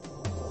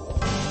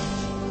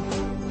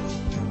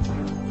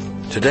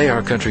Today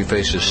our country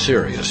faces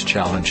serious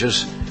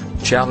challenges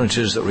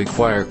that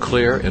require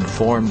clear,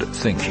 informed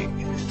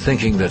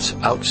thinking that's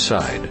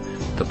outside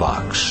the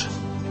box.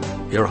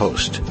 Your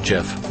host,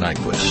 Jeff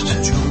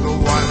Nyquist. To the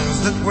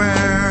ones that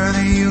wear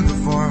the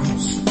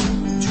uniforms,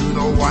 to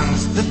the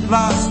ones that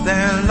lost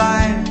their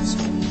lives,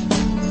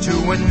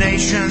 to a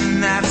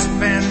nation that's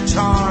been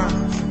torn,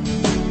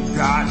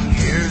 God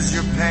hears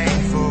your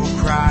painful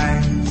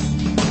cries.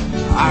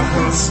 I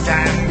will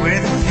stand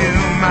with you,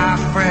 my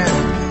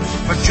friend,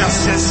 for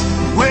justice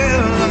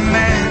will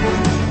amend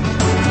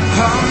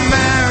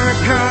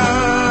America,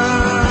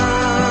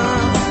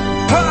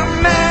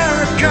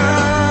 America.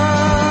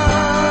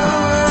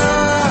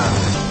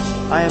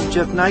 I am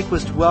Jeff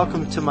Nyquist.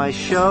 Welcome to my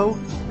show,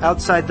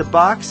 Outside the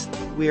Box.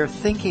 We are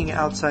thinking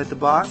outside the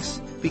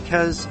box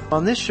because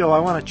on this show I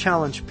want to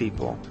challenge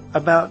people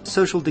about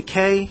social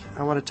decay.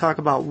 I want to talk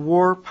about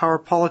war, power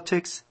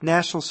politics,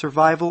 national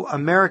survival,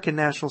 American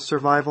national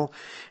survival,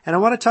 and I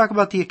want to talk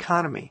about the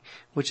economy,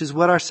 which is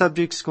what our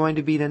subject's going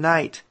to be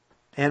tonight.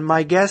 And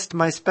my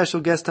special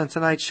guest on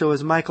tonight's show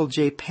is Michael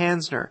J.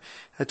 Panzner,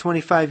 a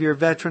 25-year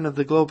veteran of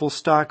the global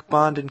stock,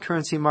 bond, and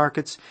currency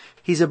markets.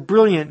 He's a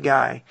brilliant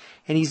guy,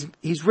 and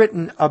he's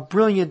written a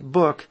brilliant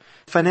book,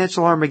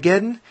 Financial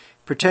Armageddon,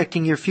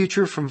 Protecting Your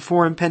Future from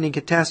Four Impending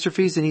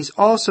Catastrophes, and he's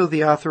also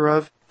the author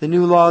of The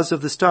New Laws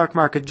of the Stock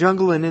Market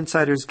Jungle, An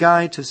Insider's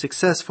Guide to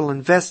Successful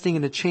Investing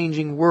in a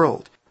Changing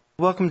World.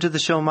 Welcome to the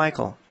show,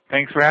 Michael.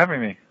 Thanks for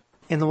having me.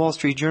 In the Wall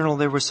Street Journal,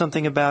 there was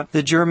something about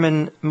the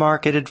German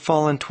market had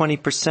fallen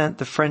 20%,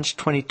 the French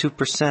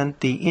 22%,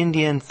 the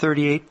Indian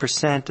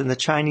 38%, and the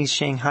Chinese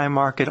Shanghai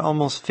market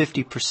almost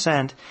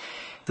 50%.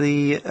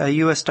 The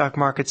U.S. stock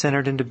market's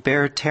entered into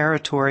bear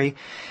territory,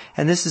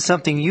 and this is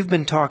something you've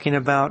been talking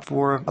about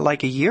for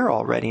like a year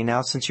already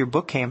now since your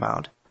book came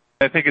out.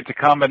 I think it's a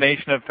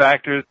combination of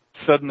factors.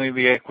 Suddenly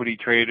the equity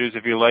traders,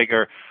 if you like,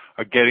 are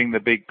getting the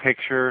big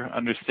picture,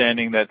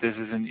 understanding that this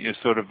isn't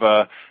sort of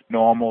a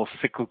normal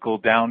cyclical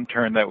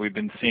downturn that we've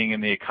been seeing in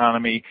the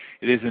economy.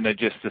 It isn't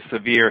just a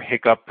severe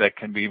hiccup that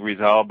can be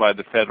resolved by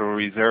the Federal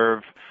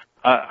Reserve.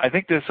 I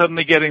think they're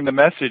suddenly getting the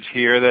message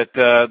here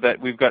that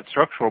we've got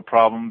structural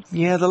problems.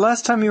 Yeah, the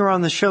last time you were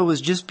on the show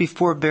was just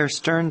before Bear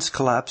Stearns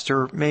collapsed,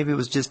 or maybe it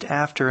was just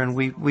after, and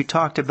we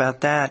talked about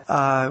that.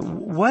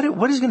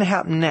 What is going to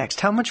happen next?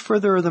 How much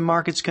further are the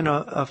markets going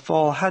to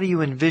fall? How do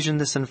you envision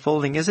this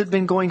unfolding? Has it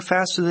been going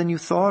faster than you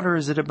thought, or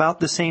is it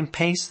about the same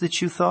pace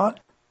that you thought?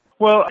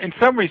 Well, in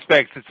some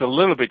respects, it's a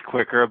little bit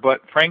quicker,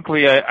 but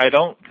frankly, I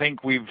don't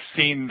think we've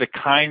seen the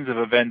kinds of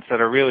events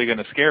that are really going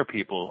to scare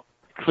people.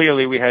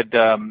 Clearly, we had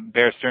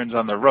Bear Stearns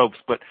on the ropes,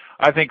 but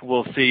I think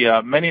we'll see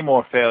many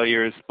more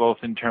failures, both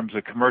in terms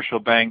of commercial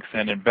banks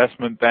and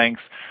investment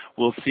banks.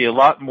 We'll see a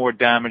lot more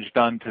damage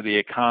done to the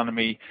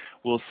economy.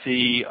 We'll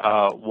see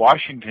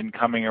Washington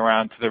coming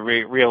around to the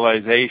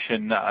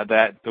realization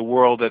that the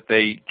world that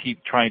they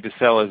keep trying to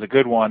sell as a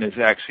good one is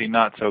actually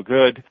not so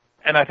good.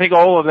 And I think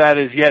all of that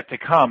is yet to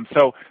come.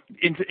 So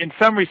in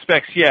some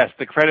respects, yes,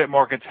 the credit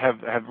markets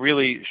have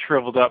really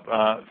shriveled up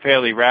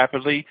fairly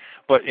rapidly,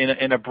 but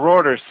in a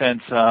broader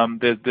sense,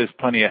 there's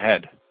plenty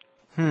ahead.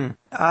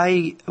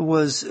 I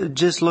was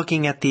just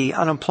looking at the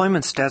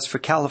unemployment stats for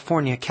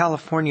California.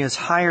 California is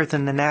higher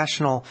than the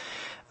national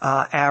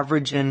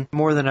average and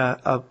more than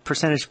a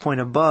percentage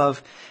point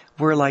above.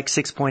 We're like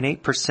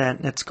 6.8%,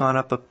 and it's gone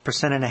up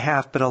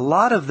 1.5%. But a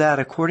lot of that,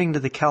 according to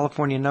the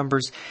California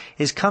numbers,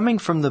 is coming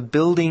from the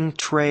building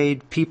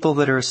trade, people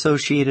that are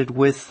associated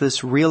with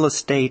this real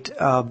estate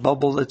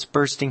bubble that's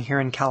bursting here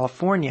in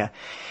California.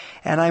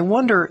 And I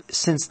wonder,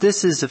 since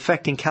this is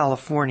affecting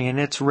California and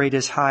its rate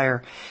is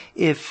higher,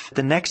 if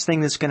the next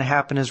thing that's going to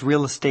happen is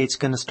real estate's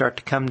going to start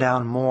to come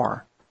down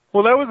more.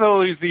 Well, that was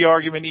always the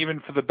argument even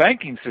for the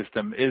banking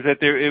system, is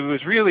that it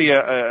was really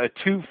a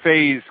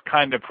two-phase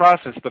kind of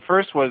process. The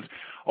first was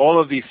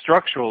all of these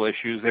structural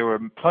issues. There were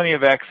plenty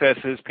of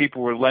excesses.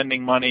 People were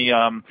lending money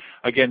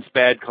against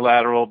bad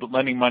collateral, but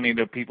lending money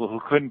to people who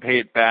couldn't pay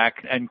it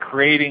back, and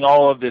creating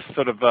all of this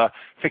sort of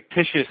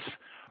fictitious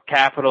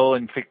capital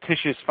and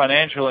fictitious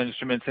financial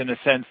instruments, in a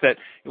sense that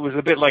it was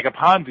a bit like a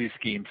Ponzi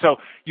scheme. So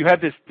you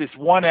had this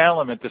one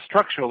element, the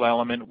structural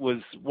element, was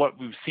what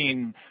we've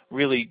seen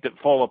really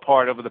fall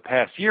apart over the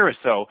past year or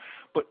so.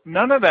 But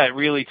none of that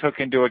really took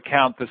into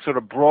account the sort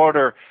of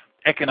broader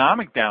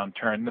economic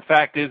downturn. The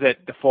fact is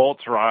that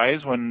defaults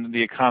rise when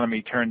the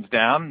economy turns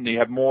down. You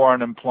have more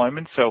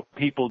unemployment, so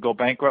people go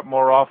bankrupt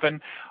more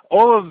often.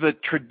 All of the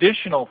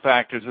traditional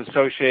factors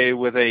associated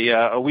with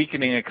a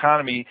weakening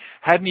economy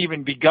hadn't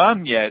even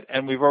begun yet,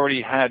 and we've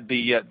already had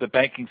the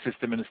banking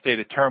system in a state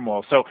of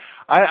turmoil. So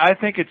I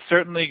think it's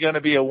certainly going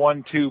to be a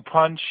 1-2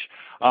 punch.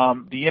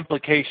 The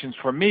implications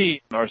for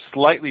me are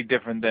slightly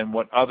different than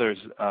what others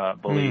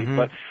believe,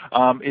 but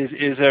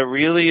is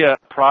really a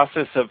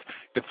process of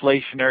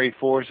deflationary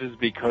forces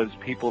because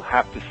people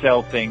have to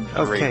sell things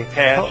to raise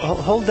cash.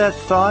 Hold that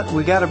thought.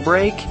 We got a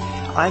break.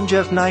 I'm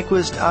Jeff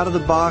Nyquist, Out of the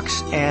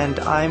Box, and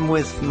I'm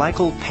with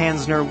Michael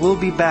Panzner. We'll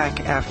be back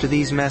after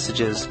these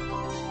messages.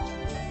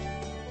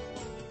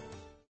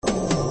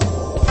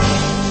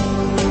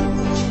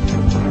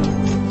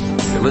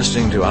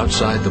 listening to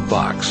Outside the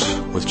Box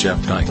with Jeff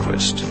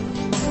Nyquist.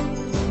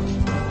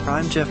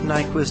 I'm Jeff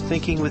Nyquist,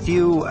 thinking with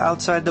you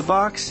outside the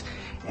box,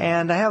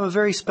 and I have a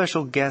very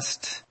special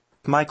guest,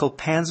 Michael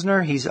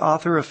Panzner. He's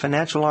author of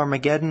Financial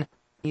Armageddon.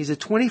 He's a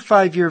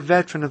 25-year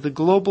veteran of the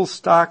global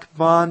stock,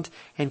 bond,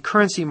 and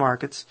currency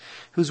markets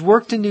who's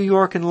worked in New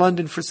York and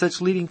London for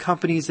such leading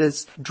companies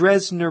as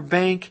Dresdner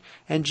Bank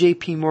and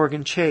J.P.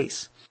 Morgan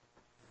Chase.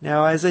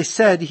 Now, as I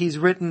said, he's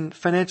written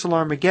Financial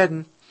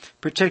Armageddon,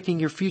 Protecting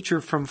Your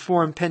Future from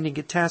Four Impending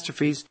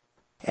Catastrophes.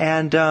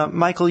 And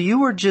Michael, you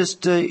were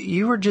just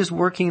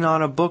working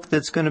on a book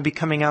that's going to be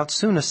coming out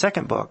soon, a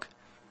second book.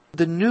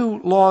 The New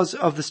Laws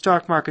of the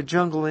Stock Market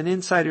Jungle, an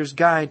Insider's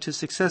Guide to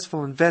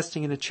Successful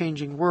Investing in a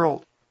Changing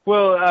World.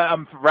 Well,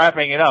 I'm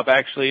wrapping it up.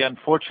 Actually,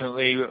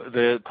 unfortunately,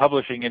 the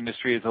publishing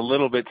industry is a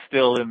little bit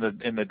still in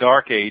the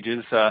dark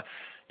ages.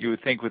 You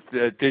would think with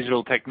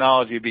digital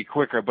technology it'd be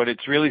quicker, but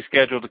it's really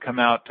scheduled to come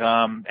out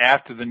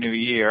after the new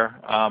year,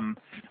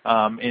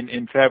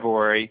 in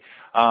February.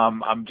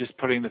 I'm just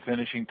putting the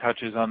finishing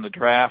touches on the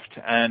draft,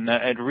 and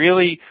it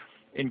really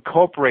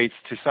incorporates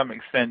to some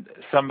extent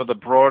some of the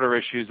broader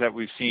issues that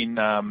we've seen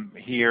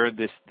here,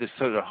 this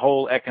sort of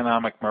whole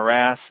economic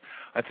morass.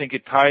 I think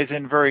it ties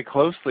in very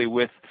closely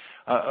with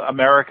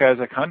America as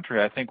a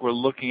country. I think we're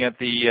looking at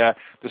the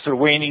sort of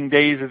waning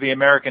days of the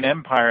American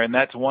empire, and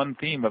that's one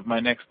theme of my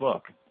next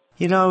book.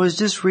 You know, I was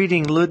just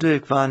reading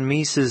Ludwig von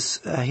Mises.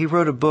 He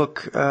wrote a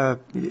book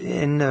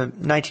in the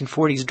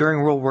 1940s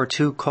during World War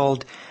II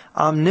called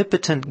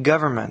Omnipotent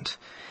Government.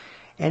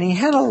 And he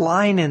had a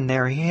line in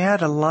there. He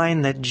had a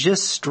line that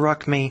just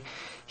struck me.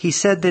 He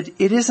said that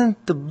it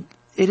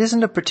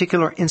isn't a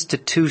particular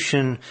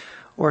institution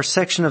or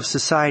section of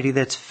society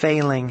that's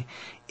failing.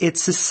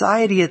 It's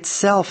society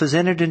itself has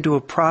entered into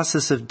a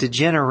process of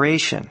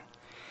degeneration.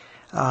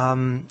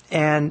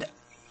 And,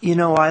 you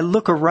know, I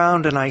look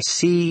around and I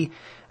see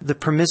the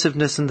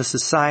permissiveness in the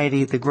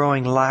society, the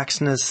growing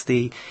laxness,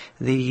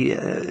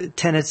 the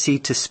tendency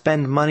to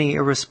spend money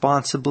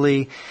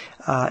irresponsibly.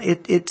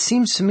 It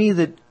seems to me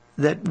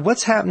that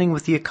what's happening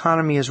with the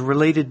economy is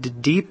related to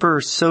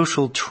deeper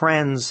social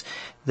trends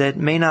that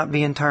may not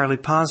be entirely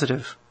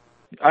positive.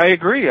 I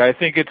agree. I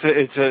think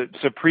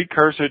it's a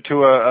precursor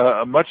to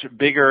a much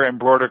bigger and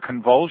broader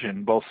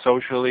convulsion, both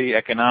socially,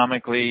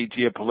 economically,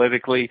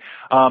 geopolitically.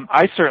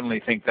 I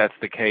certainly think that's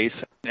the case,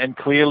 and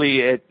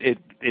clearly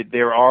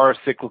there are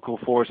cyclical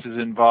forces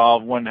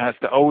involved. One has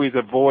to always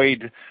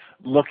avoid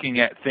looking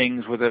at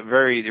things with a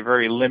very,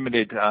 very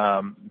limited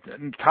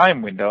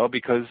time window,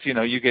 because, you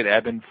know, you get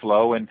ebb and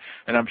flow, and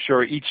I'm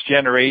sure each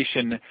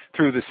generation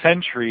through the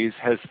centuries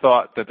has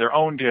thought that their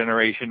own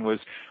generation was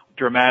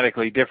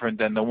dramatically different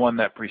than the one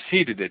that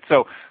preceded it.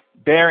 So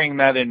bearing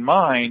that in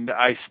mind,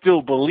 I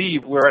still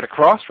believe we're at a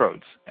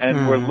crossroads,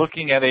 and we're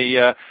looking at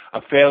a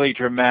fairly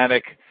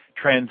dramatic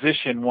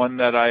transition, one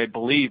that I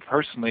believe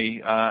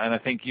personally, and I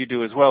think you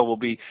do as well, will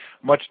be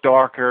much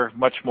darker,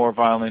 much more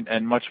violent,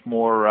 and much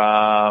more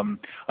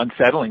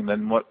unsettling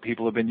than what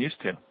people have been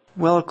used to.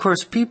 Well, of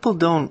course, people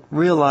don't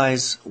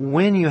realize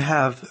when you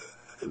have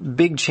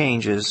big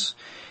changes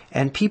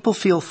and people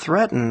feel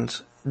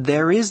threatened,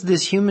 there is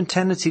this human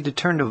tendency to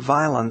turn to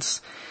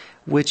violence,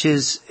 which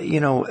is,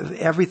 you know,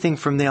 everything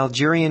from the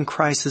Algerian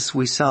crisis.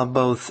 We saw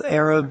both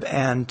Arab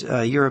and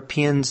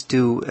Europeans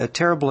do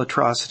terrible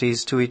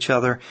atrocities to each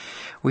other.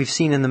 We've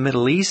seen in the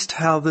Middle East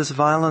how this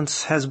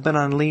violence has been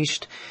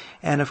unleashed.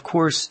 And of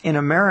course, in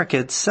America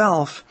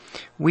itself,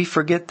 we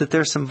forget that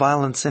there's some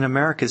violence in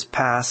America's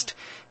past,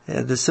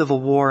 the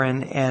Civil War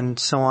and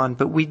so on.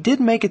 But we did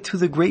make it through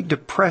the Great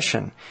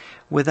Depression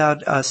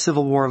without a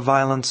civil war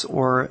violence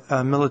or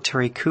a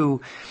military coup.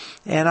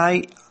 And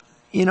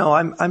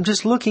I'm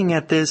just looking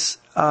at this,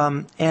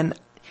 and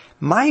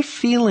my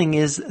feeling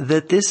is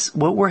that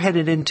what we're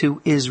headed into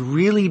is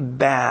really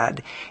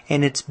bad,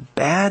 and it's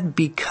bad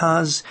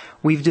because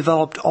we've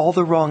developed all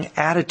the wrong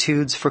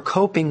attitudes for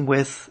coping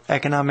with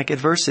economic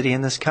adversity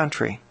in this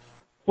country.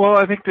 Well,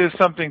 I think there's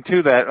something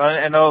to that,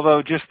 and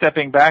although just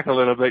stepping back a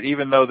little bit,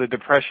 even though the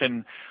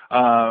Depression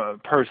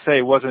per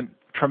se wasn't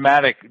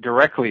traumatic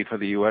directly for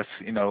the U.S.,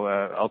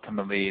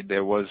 ultimately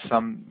there was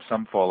some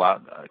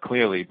fallout,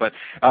 clearly, but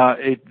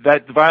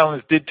that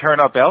violence did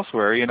turn up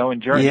elsewhere. In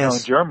Germany,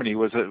 yes. Germany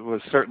was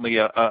certainly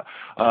a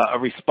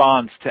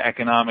response to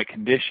economic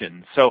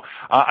conditions. So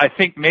I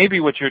think maybe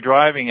what you're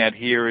driving at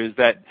here is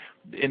that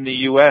in the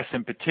U.S.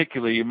 in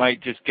particular, you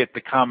might just get the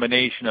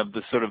combination of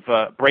the sort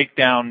of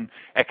breakdown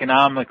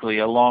economically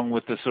along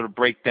with the sort of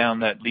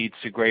breakdown that leads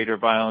to greater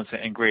violence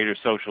and greater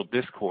social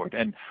discord.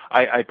 And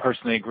I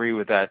personally agree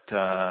with that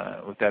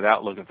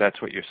outlook, if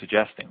that's what you're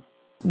suggesting.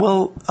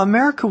 Well,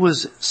 America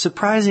was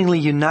surprisingly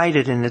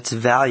united in its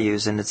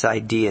values and its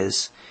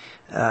ideas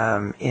in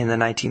the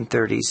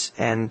 1930s.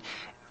 And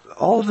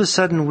all of a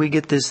sudden we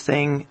get this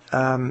thing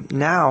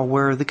now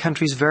where the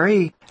country's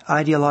very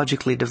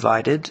ideologically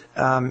divided.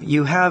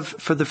 You have,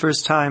 for the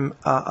first time,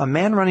 a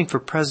man running for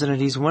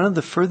president. He's one of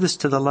the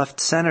furthest to the left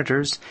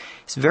senators.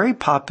 He's very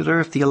popular.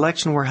 If the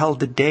election were held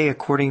today,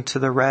 according to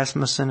the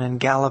Rasmussen and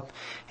Gallup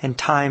and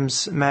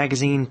Times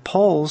Magazine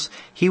polls,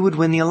 he would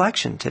win the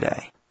election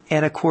today.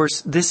 And of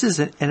course, this is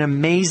an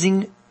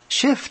amazing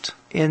shift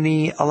in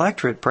the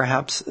electorate.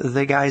 Perhaps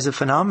the guy's a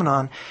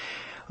phenomenon,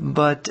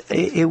 but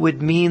it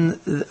would mean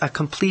a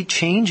complete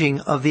changing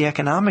of the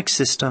economic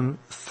system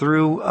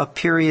through a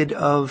period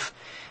of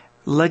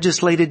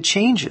legislated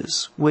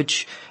changes,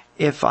 which,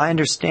 if I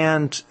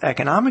understand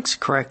economics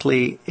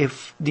correctly,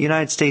 if the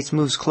United States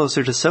moves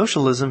closer to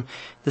socialism,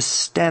 the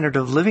standard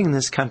of living in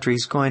this country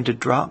is going to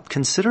drop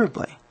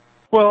considerably.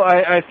 Well,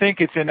 I think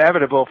it's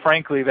inevitable,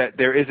 frankly, that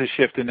there is a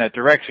shift in that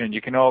direction.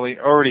 You can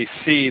already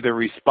see the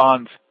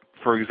response,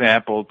 for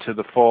example, to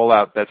the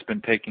fallout that's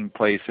been taking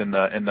place in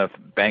the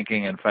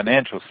banking and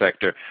financial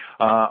sector.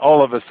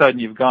 All of a sudden,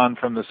 you've gone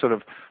from the sort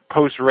of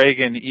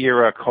post-Reagan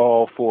era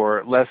call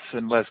for less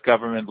and less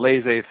government,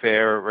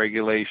 laissez-faire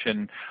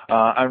regulation,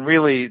 and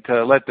really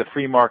to let the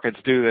free markets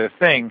do their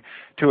thing,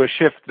 to a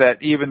shift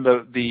that even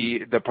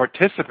the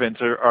participants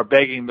are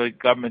begging the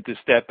government to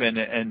step in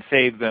and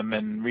save them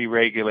and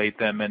re-regulate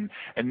them and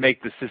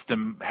make the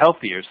system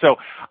healthier. So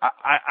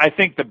I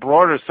think the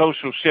broader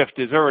social shift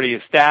is already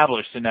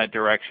established in that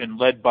direction,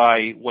 led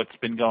by what's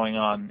been going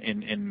on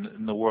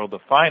in the world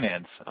of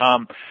finance.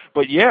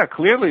 But yeah,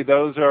 clearly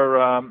those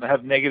are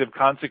have negative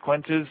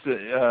consequences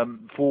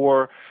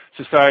for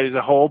society as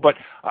a whole. But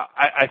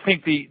I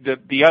think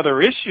the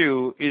other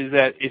issue is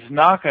that it's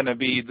not going to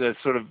be the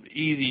sort of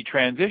easy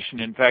transition.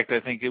 In fact, I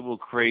think it will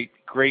create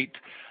great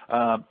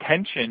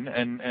tension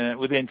and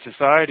within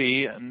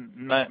society,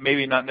 and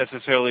maybe not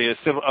necessarily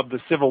of the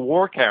Civil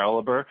War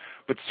caliber,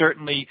 but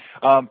certainly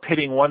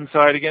pitting one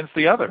side against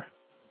the other.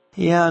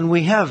 Yeah, and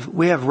we have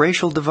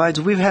racial divides.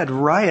 We've had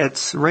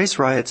race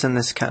riots in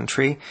this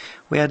country.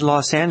 We had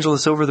Los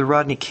Angeles over the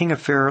Rodney King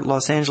affair.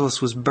 Los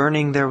Angeles was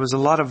burning. There was a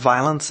lot of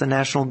violence. The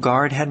National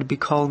Guard had to be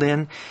called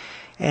in.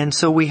 And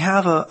so we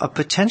have a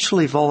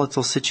potentially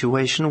volatile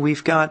situation.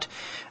 We've got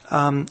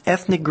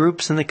ethnic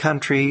groups in the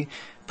country,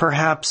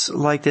 perhaps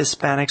like the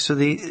Hispanics or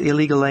the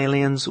illegal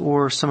aliens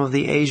or some of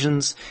the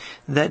Asians,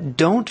 that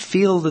don't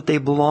feel that they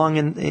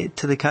belong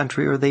to the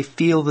country, or they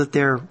feel that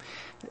they're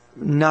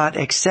not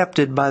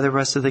accepted by the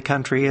rest of the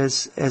country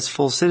as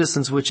full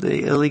citizens, which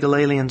the illegal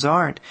aliens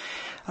aren't.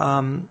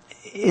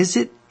 Is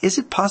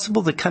it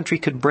possible the country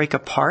could break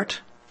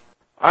apart?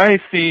 I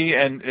see,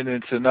 and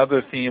it's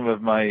another theme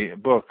of my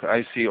book,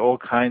 I see all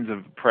kinds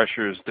of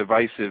pressures,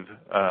 divisive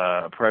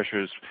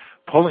pressures,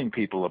 pulling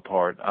people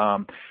apart.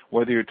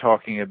 Whether you're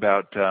talking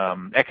about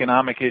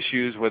economic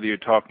issues, whether you're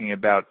talking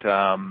about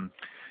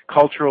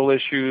cultural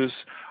issues,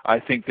 I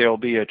think there will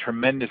be a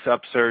tremendous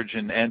upsurge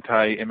in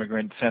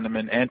anti-immigrant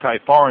sentiment,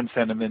 anti-foreign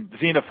sentiment,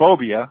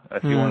 xenophobia,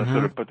 if you want to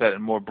sort of put that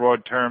in more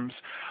broad terms.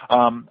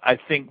 I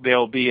think there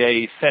will be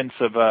a sense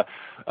of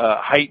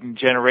heightened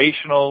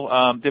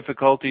generational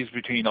difficulties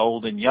between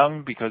old and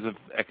young because of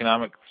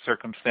economic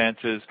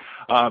circumstances,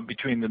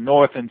 between the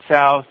North and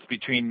South,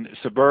 between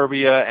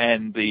suburbia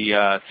and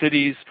the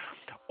cities.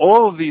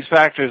 All of these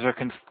factors are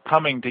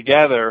coming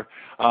together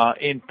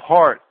in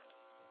part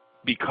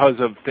because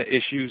of the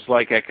issues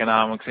like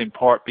economics, in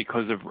part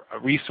because of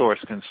resource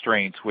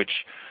constraints, which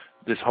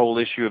this whole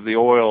issue of the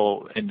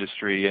oil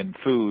industry and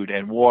food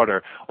and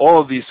water,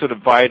 all of these sort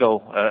of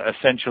vital,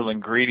 essential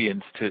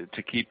ingredients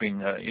to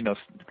keeping,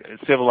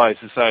 civilized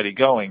society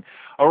going,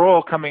 are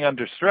all coming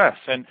under stress.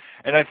 And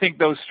I think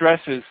those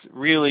stresses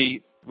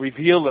really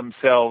reveal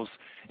themselves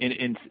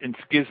in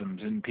schisms,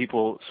 in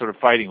people sort of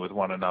fighting with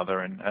one another.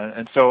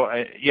 And so,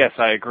 yes,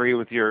 I agree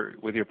with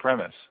your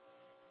premise.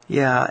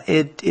 Yeah,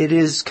 it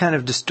is kind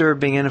of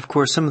disturbing, and of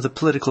course some of the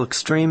political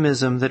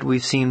extremism that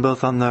we've seen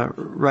both on the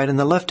right and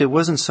the left. It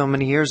wasn't so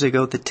many years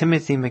ago that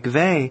Timothy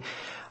McVeigh,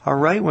 a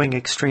right-wing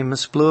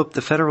extremist, blew up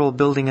the federal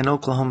building in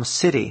Oklahoma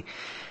City.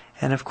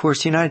 And of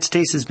course the United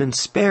States has been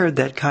spared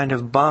that kind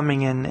of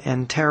bombing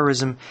and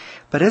terrorism.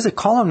 But as a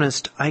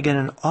columnist, I get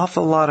an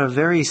awful lot of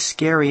very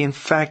scary, in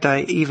fact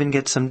I even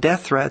get some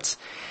death threats,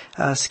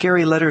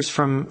 scary letters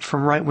from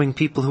right-wing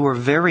people who are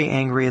very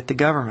angry at the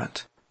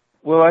government.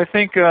 Well, I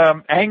think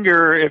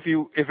anger, if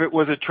it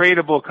was a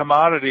tradable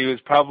commodity, was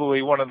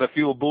probably one of the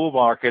few bull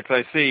markets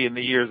I see in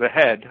the years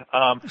ahead.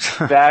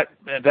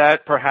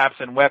 That perhaps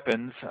in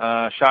weapons,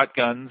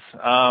 shotguns.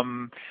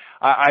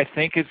 I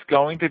think it's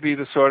going to be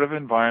the sort of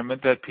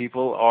environment that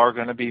people are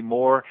going to be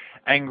more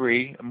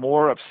angry,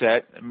 more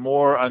upset,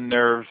 more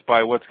unnerved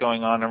by what's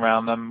going on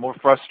around them, more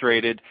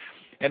frustrated,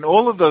 and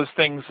all of those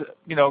things,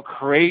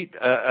 create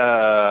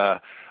a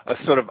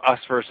sort of us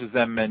versus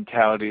them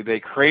mentality. They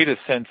create a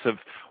sense of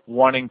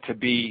wanting to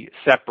be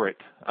separate.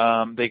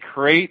 They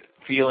create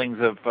feelings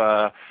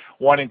of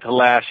wanting to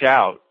lash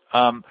out.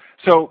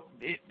 So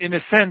in a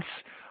sense,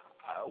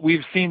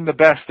 we've seen the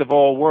best of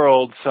all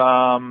worlds,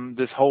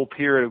 this whole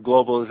period of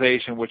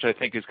globalization, which I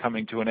think is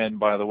coming to an end,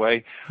 by the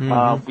way.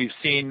 Mm-hmm. We've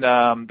seen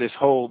this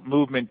whole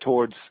movement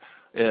towards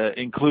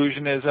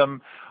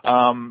inclusionism.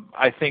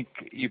 I think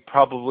you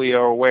probably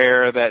are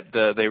aware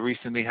that they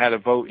recently had a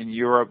vote in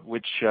Europe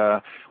which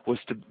was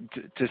to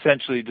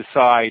essentially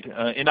decide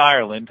in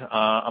Ireland,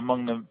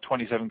 among the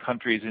 27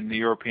 countries in the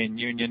European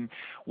Union,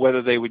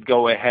 whether they would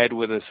go ahead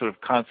with a sort of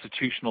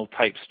constitutional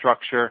type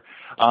structure.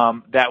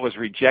 That was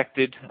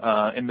rejected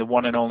in the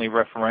one and only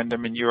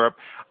referendum in Europe.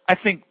 I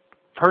think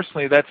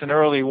personally that's an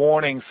early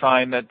warning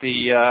sign that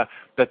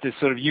that this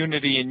sort of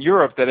unity in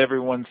Europe that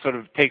everyone sort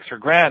of takes for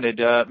granted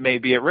may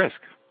be at risk.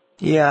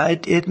 Yeah,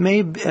 it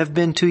may have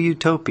been too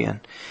utopian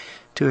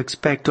to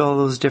expect all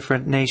those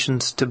different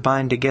nations to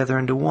bind together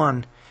into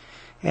one.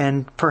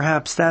 And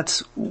perhaps that's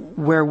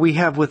where we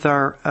have with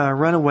our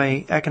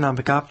runaway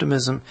economic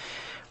optimism,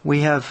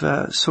 we have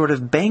sort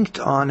of banked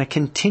on a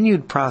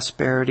continued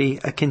prosperity,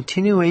 a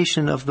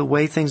continuation of the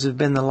way things have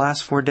been the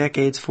last 4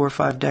 or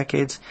 5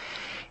 decades.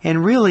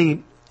 And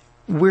really,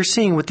 we're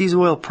seeing with these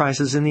oil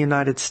prices in the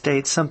United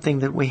States something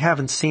that we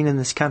haven't seen in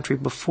this country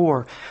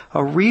before,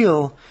 a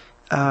real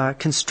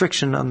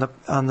constriction on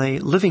the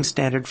living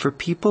standard for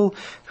people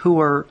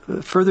who are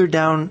further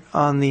down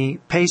on the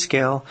pay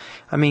scale.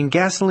 I mean,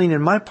 gasoline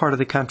in my part of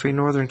the country,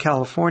 Northern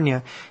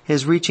California,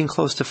 is reaching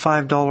close to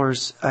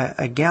 $5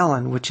 a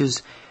gallon, which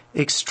is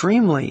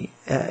extremely,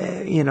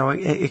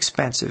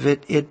 expensive.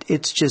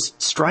 It's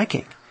just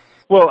striking.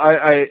 Well,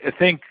 I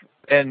think,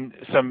 and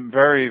some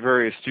very,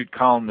 very astute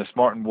columnist,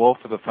 Martin Wolf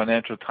of the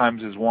Financial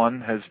Times is one,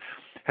 has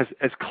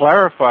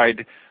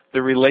clarified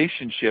the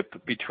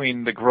relationship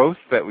between the growth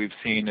that we've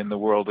seen in the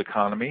world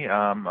economy.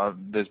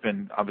 There's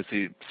been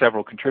obviously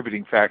several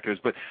contributing factors,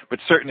 but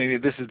certainly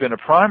this has been a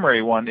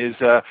primary one, is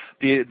the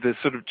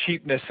sort of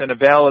cheapness and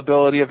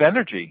availability of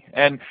energy.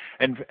 And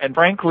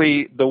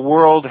frankly, the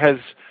world has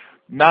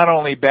not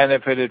only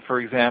benefited, for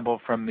example,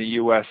 from the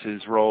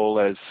U.S.'s role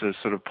as a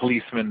sort of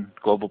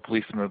global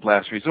policeman of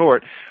last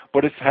resort,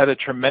 but it's had a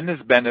tremendous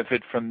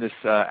benefit from this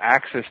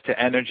access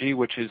to energy,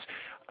 which has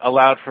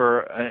allowed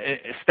for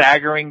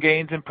staggering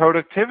gains in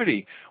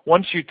productivity.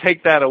 Once you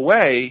take that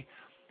away,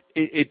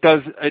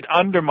 it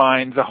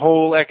undermines the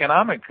whole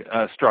economic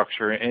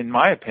structure, in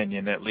my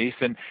opinion, at least,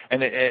 and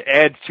it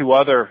adds to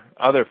other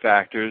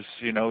factors.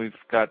 We've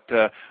got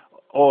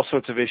all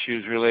sorts of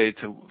issues related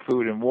to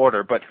food and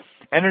water, but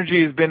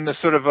energy has been the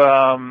sort of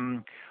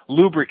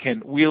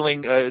lubricant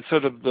oiling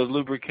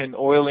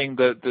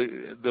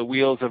the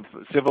wheels of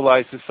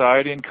civilized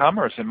society and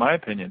commerce, in my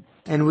opinion.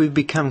 And we've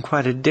become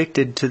quite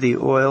addicted to the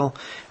oil.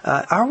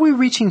 Are we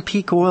reaching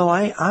peak oil?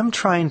 I'm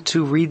trying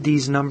to read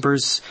these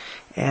numbers,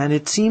 and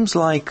it seems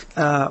like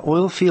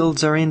oil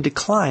fields are in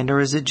decline, or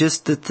is it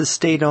just that the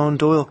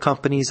state-owned oil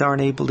companies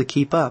aren't able to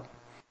keep up?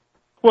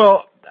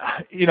 Well,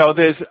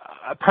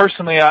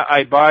 personally,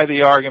 I buy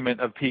the argument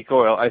of peak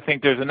oil. I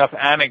think there's enough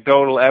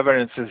anecdotal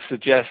evidence to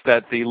suggest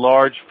that the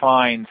large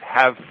finds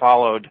have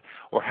followed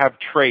or have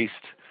traced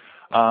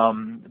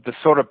the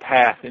sort of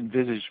path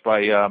envisaged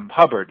by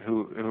Hubbard,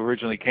 who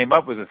originally came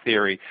up with the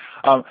theory.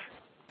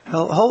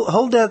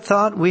 Hold that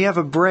thought. We have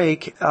a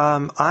break.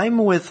 I'm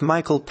with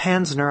Michael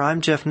Panzner. I'm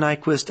Jeff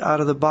Nyquist,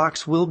 Out of the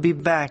Box. We'll be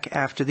back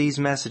after these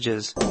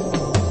messages.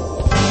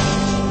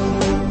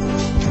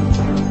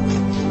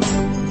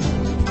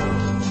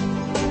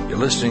 You're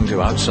listening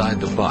to Outside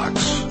the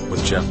Box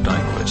with Jeff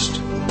Nyquist.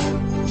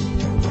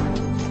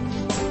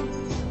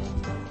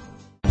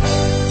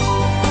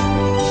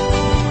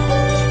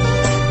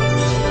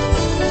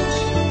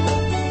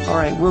 All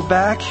right, we're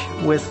back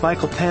with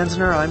Michael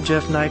Panzner. I'm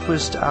Jeff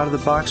Nyquist, Out of the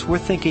Box. We're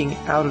thinking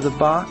out of the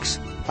box.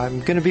 I'm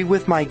going to be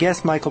with my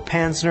guest, Michael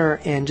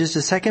Panzner, in just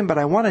a second, but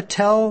I want to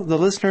tell the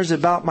listeners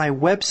about my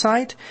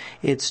website.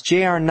 It's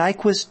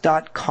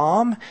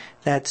jrnyquist.com.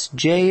 That's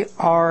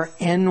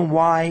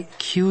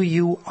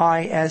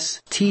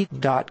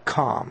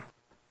jrnyquist.com.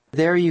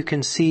 There you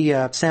can see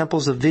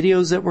samples of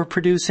videos that we're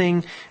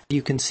producing.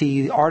 You can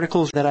see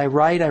articles that I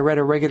write. I write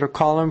a regular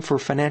column for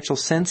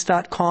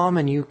financialsense.com,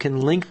 and you can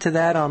link to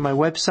that on my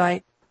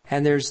website.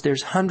 And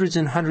there's hundreds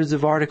and hundreds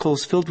of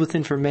articles filled with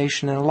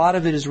information, and a lot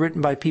of it is written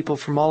by people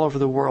from all over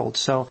the world.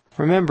 So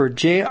remember,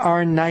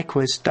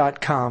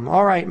 jrnyquist.com.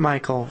 All right,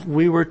 Michael,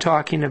 we were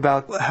talking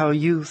about how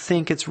you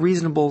think it's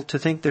reasonable to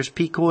think there's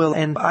peak oil,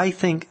 and I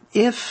think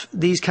if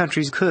these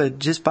countries could,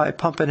 just by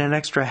pumping an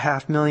extra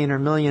 500,000 or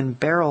 1 million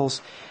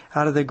barrels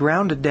out of the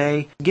ground a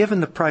day,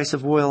 given the price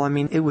of oil, I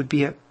mean, it would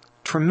be a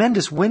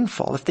tremendous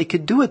windfall. If they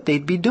could do it,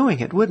 they'd be doing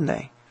it, wouldn't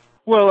they?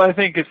 Well, I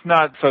think it's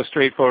not so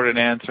straightforward an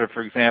answer.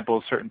 For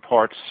example, certain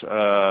parts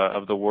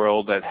of the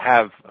world that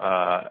have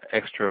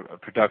extra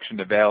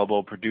production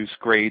available produce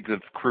grades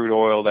of crude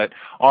oil that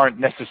aren't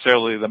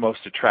necessarily the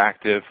most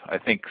attractive. I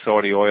think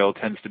Saudi oil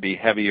tends to be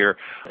heavier,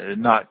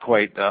 not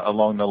quite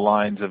along the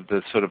lines of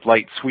the sort of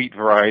light sweet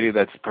variety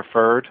that's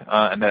preferred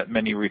and that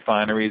many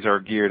refineries are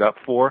geared up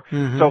for.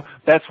 Mm-hmm. So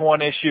that's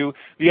one issue.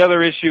 The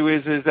other issue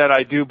is that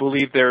I do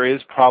believe there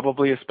is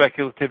probably a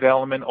speculative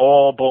element.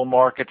 All bull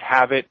markets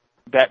have it.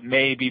 that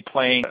may be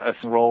playing a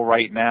role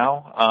right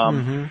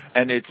now.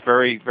 And it's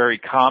very, very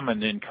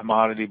common in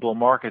commodity bull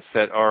markets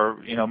that are,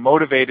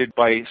 motivated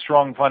by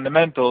strong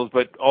fundamentals,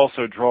 but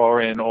also draw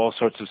in all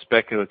sorts of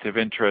speculative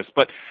interest.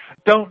 But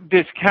don't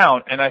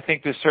discount, and I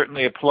think this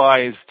certainly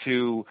applies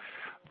to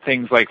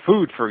things like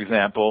food, for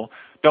example.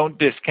 Don't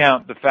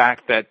discount the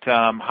fact that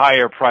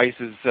higher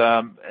prices,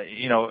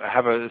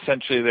 have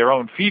essentially their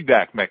own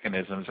feedback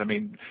mechanisms. I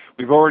mean,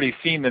 we've already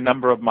seen the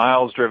number of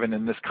miles driven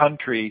in this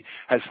country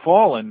has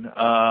fallen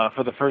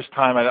for the first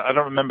time. I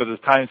don't remember the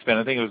time span.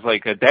 I think it was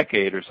like a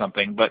decade or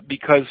something. But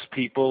because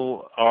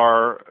people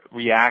are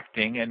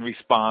reacting and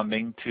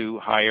responding to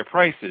higher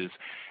prices,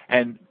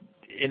 and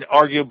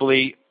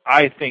arguably,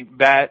 I think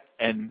that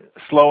and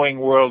slowing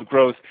world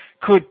growth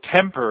could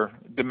temper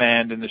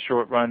demand in the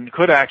short run,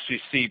 could actually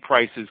see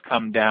prices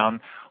come down,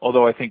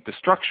 although I think the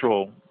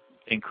structural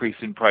increase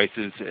in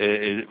prices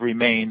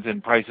remains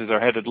and prices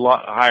are headed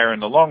higher in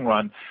the long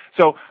run.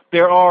 So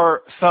there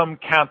are some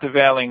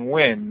countervailing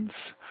winds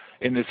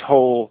in this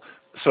whole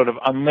sort of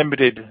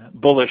unlimited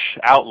bullish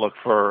outlook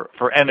for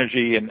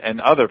energy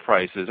and other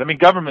prices. I mean,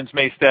 governments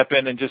may step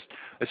in and just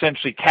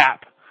essentially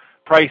cap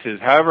prices,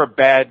 however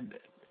bad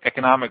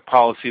economic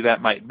policy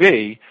that might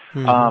be,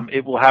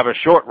 it will have a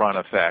short-run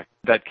effect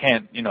that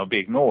can't, be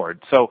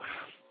ignored. So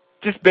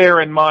just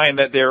bear in mind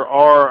that there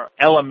are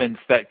elements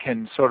that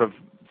can sort of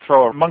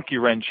throw a monkey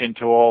wrench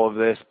into all of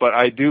this, but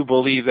I do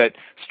believe that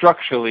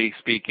structurally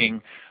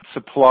speaking,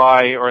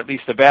 supply, or at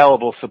least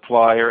available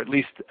supply, or at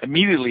least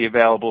immediately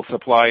available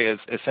supply, is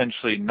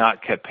essentially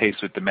not kept pace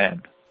with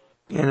demand.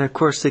 And of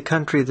course, the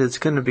country that's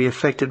going to be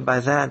affected by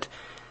that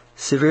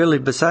severely,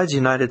 besides the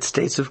United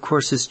States, of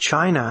course, is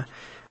China.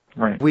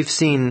 Right. We've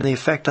seen the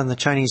effect on the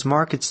Chinese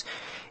markets.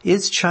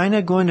 Is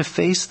China going to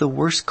face the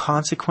worst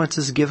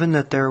consequences given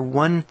that there are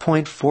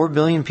 1.4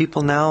 billion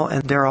people now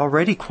and they're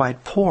already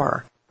quite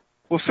poor?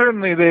 Well,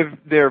 certainly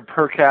their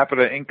per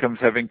capita incomes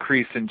have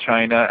increased in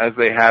China, as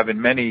they have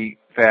in many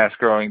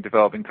fast-growing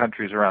developing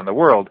countries around the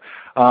world.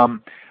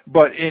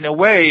 But in a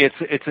way,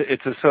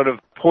 it's a sort of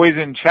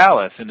poison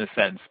chalice in a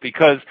sense,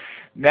 because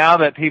now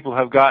that people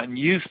have gotten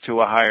used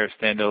to a higher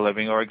standard of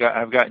living, or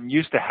have gotten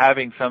used to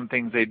having some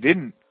things they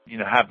didn't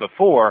have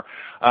before,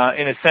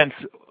 in a sense,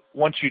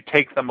 once you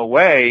take them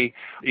away,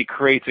 it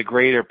creates a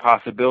greater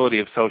possibility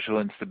of social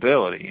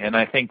instability. And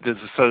I think there's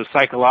a sort of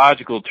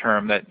psychological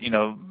term that,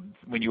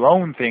 when you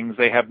own things,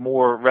 they have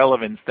more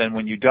relevance than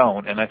when you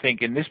don't. And I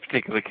think in this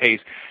particular case,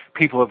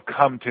 people have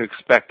come to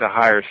expect a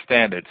higher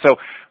standard. So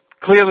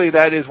clearly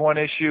that is one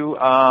issue.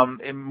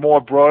 And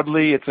more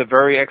broadly, it's a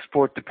very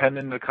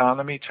export-dependent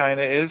economy,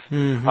 China is.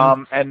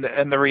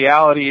 And the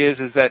reality is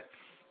that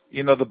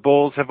the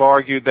bulls have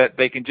argued that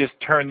they can just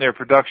turn their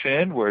production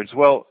inwards.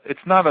 Well,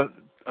 it's not a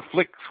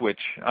flick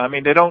switch. I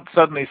mean, they don't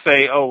suddenly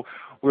say, oh,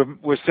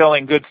 we're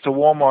selling goods to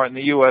Walmart in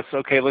the U.S.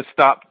 Okay, let's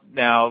stop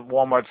now.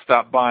 Walmart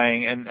stop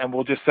buying, and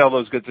we'll just sell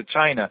those goods to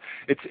China.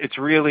 It's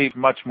really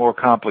much more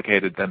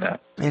complicated than that.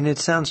 And it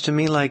sounds to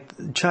me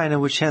like China,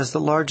 which has the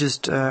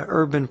largest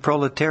urban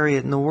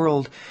proletariat in the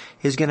world,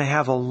 is going to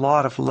have a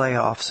lot of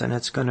layoffs, and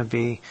it's going to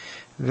be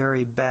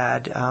very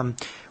bad.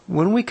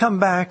 When we come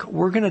back,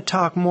 we're going to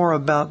talk more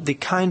about the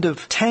kind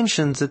of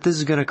tensions that this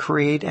is going to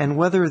create and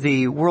whether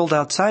the world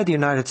outside the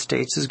United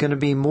States is going to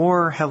be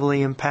more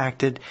heavily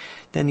impacted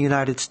than the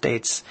United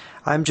States.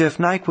 I'm Jeff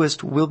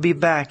Nyquist. We'll be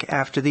back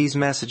after these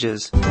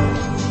messages. To the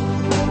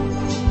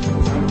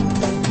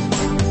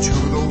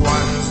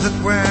ones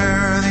that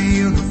wear the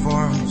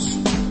uniforms,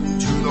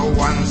 to the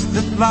ones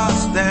that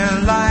lost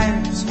their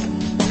lives,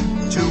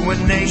 to a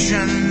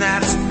nation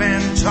that's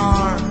been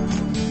torn,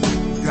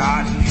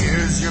 God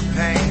hears your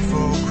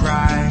painful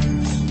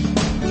cries.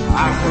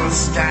 I will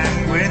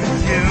stand with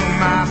you,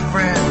 my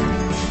friend,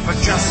 for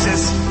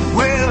justice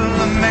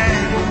will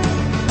amend.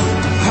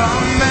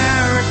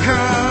 America,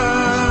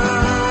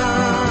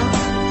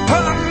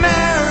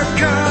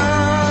 America.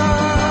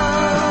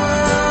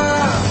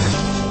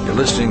 You're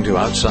listening to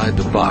Outside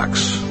the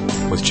Box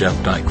with Jeff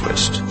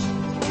Nyquist.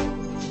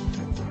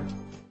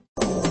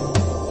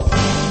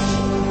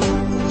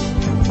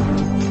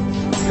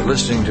 You're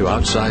listening to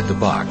Outside the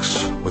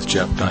Box with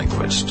Jeff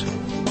Nyquist.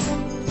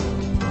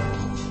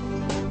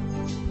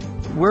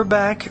 We're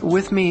back.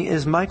 With me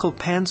is Michael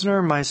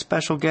Panzner, my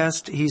special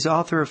guest. He's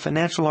author of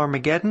Financial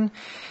Armageddon.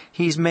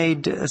 He's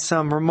made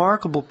some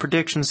remarkable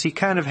predictions. He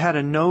kind of had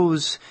a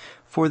nose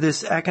for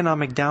this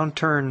economic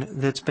downturn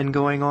that's been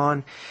going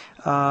on,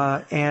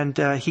 and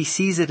he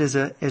sees it as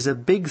a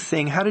big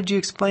thing. How did you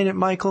explain it,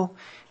 Michael?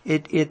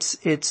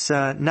 It's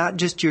not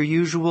just your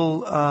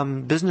usual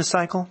business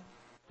cycle?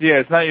 Yeah,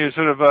 it's not your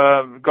sort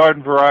of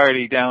garden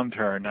variety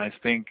downturn, I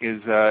think,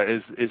 is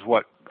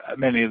what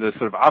many of the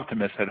sort of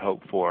optimists had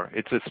hoped for.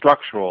 It's a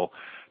structural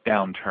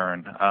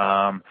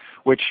downturn,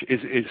 which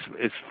is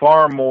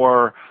far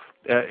more,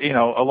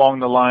 along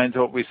the lines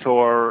of what we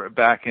saw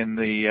back in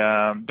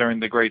during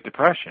the Great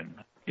Depression,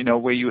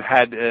 where you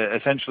had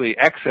essentially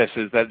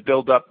excesses that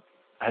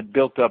had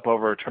built up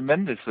over a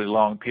tremendously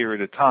long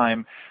period of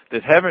time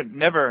that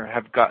never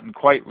have gotten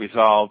quite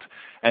resolved,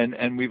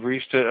 and we've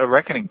reached a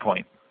reckoning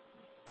point.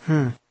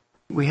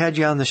 We had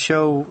you on the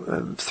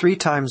show 3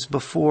 times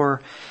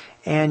before,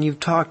 and you've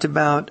talked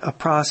about a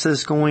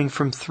process going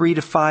from 3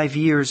 to 5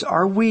 years.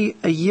 Are we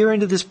a year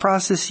into this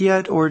process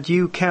yet, or do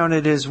you count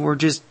it as we're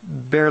just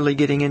barely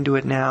getting into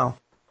it now?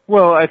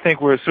 Well, I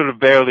think we're sort of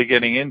barely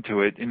getting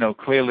into it.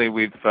 Clearly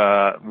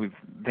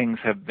things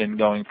have been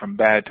going from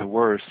bad to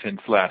worse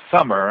since last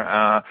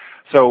summer.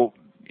 So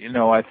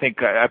I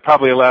think I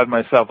probably allowed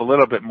myself a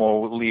little bit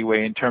more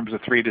leeway in terms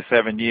of 3 to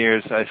 7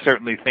 years. I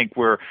certainly think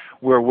we're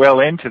well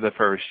into the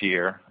first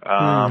year.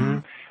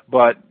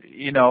 But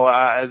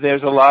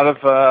there's a lot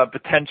of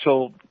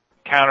potential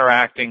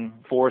counteracting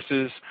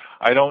forces.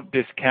 I don't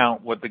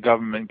discount what the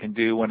government can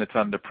do when it's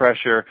under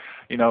pressure.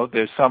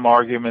 There's some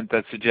argument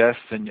that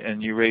suggests,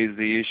 and you raise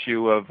the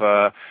issue of,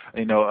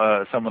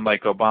 someone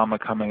like Obama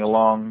coming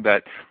along,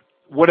 that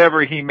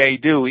whatever he may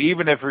do,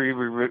 even if he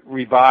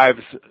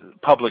revives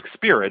public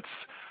spirits,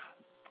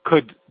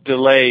 could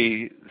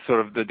delay sort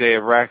of the day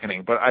of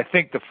reckoning. But I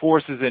think the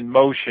forces in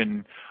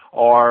motion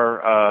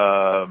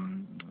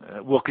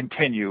will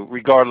continue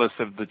regardless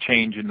of the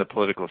change in the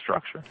political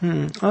structure.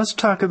 Let's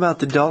talk about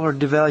the dollar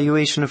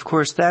devaluation. Of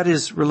course, that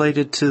is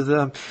related to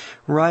the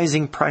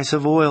rising price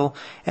of oil.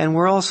 And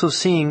we're also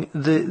seeing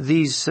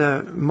these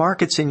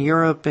markets in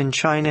Europe and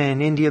China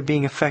and India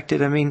being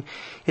affected. I mean,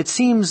 it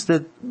seems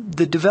that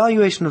the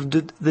devaluation of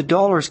the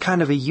dollar is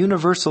kind of a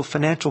universal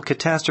financial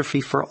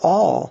catastrophe for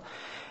all.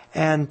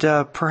 And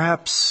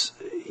perhaps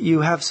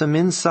you have some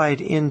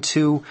insight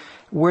into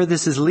where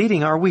this is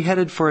leading. Are we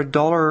headed for a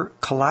dollar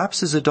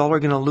collapse? Is the dollar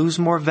going to lose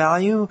more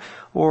value?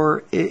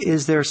 Or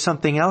is there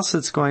something else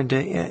that's going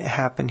to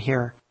happen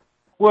here?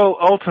 Well,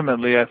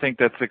 ultimately, I think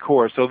that's the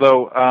course.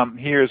 Although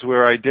here's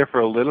where I differ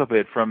a little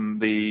bit from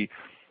the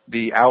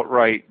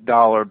outright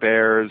dollar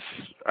bears,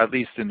 at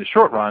least in the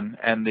short run,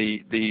 and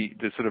the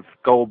sort of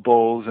gold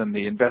bulls and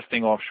the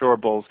investing offshore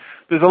bulls.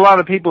 There's a lot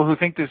of people who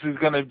think this is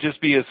going to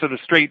just be a sort of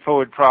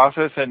straightforward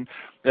process and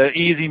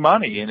easy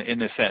money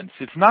in a sense.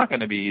 It's not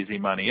going to be easy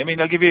money. I mean,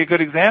 I'll give you a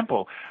good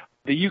example.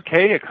 The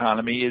UK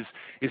economy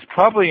is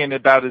probably in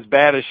about as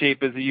bad a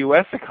shape as the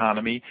US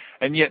economy,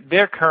 and yet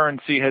their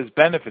currency has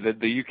benefited,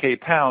 the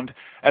UK pound,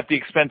 at the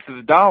expense of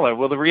the dollar.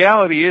 Well, the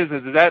reality is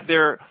that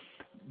their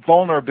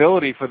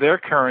vulnerability for their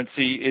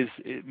currency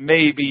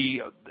may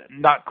be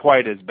not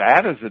quite as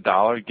bad as the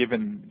dollar,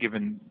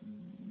 given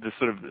the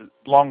sort of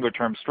longer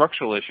term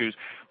structural issues,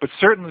 but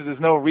certainly there's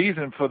no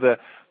reason for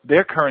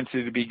their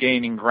currency to be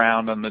gaining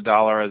ground on the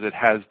dollar as it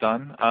has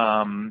done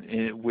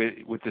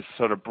with this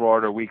sort of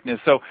broader weakness.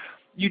 So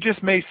you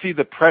just may see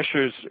the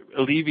pressures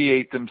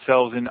alleviate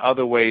themselves in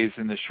other ways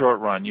in the short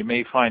run. You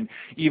may find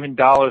even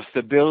dollar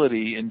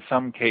stability in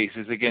some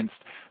cases against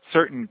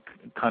certain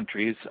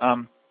countries.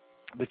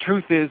 The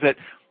truth is that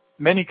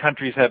many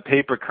countries have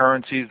paper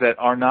currencies that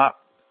are not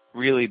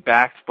really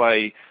backed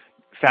by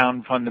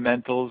sound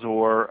fundamentals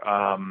or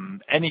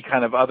any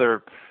kind of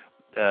other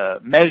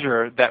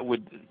measure that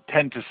would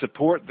tend to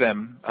support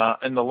them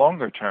in the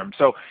longer term.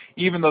 So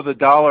even though the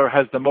dollar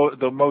has the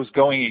most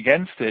going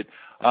against it,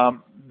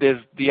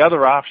 the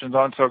other options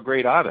aren't so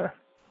great either.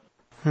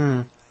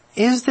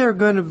 Is there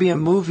going to be a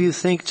move, you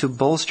think, to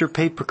bolster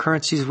paper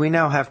currencies? We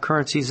now have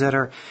currencies that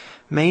are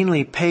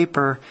mainly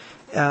paper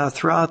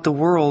throughout the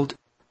world.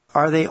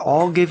 Are they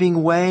all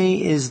giving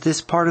way? Is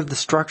this part of the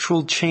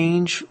structural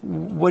change?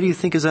 What do you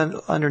think is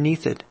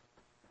underneath it?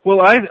 Well,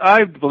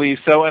 I believe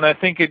so, and I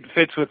think it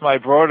fits with my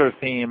broader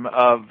theme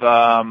of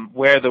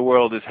where the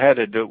world is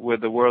headed, where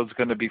the world's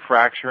going to be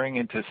fracturing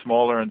into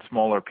smaller and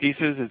smaller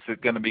pieces.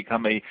 It's going to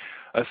become a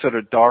sort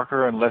of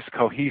darker and less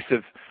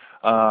cohesive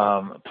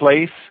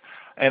place,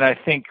 and I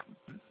think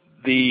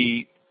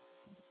the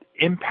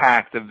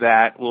impact of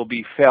that will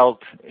be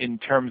felt in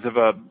terms of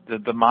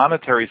the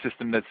monetary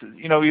system that's,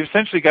 you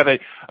essentially got a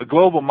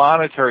global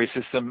monetary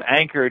system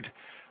anchored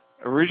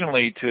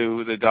originally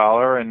to the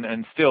dollar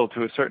and still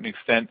to a certain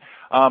extent.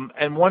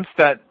 And once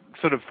that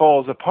sort of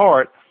falls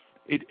apart,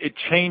 it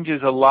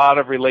changes a lot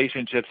of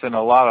relationships and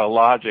a lot of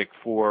logic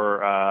for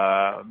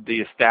the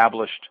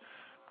established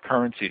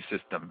currency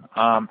system.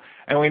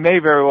 And we may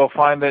very well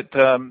find that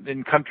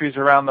in countries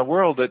around the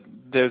world that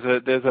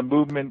there's a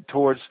movement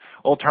towards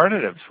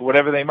alternatives,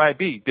 whatever they might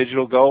be.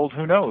 Digital gold,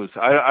 who knows?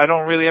 I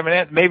don't really have an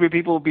answer. Maybe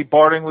people will be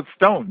bartering with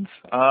stones.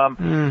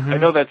 I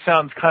know that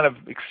sounds kind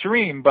of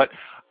extreme, but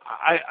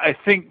I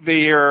think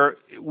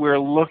we're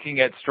looking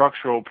at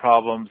structural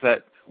problems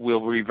that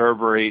will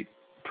reverberate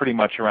pretty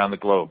much around the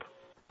globe.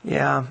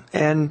 Yeah,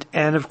 and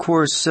of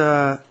course,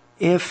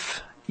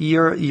 if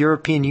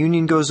European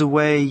Union goes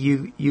away,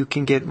 you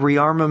can get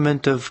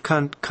rearmament of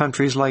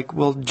countries like,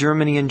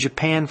 Germany and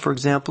Japan, for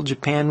example.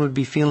 Japan would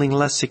be feeling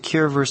less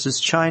secure versus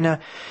China.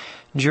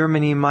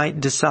 Germany might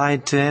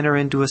decide to enter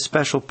into a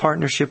special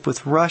partnership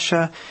with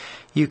Russia.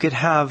 You could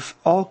have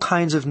all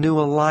kinds of new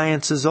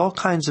alliances, all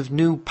kinds of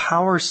new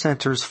power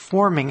centers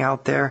forming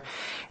out there.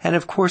 And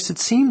of course, it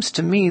seems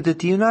to me that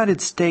the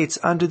United States,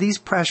 under these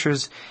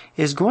pressures,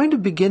 is going to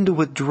begin to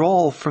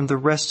withdraw from the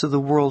rest of the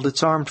world.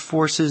 Its armed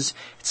forces,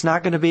 it's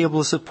not going to be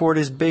able to support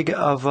as big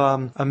of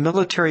a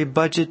military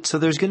budget. So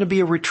there's going to be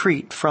a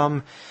retreat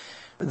from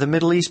the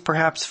Middle East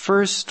perhaps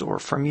first, or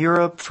from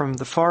Europe, from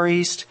the Far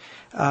East?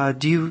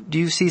 Do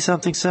you see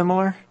something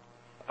similar?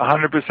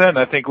 100%.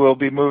 I think we'll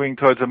be moving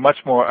towards a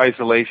much more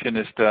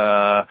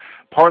isolationist,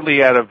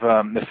 partly out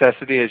of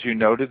necessity, as you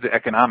noted, the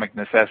economic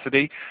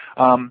necessity.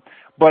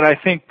 But I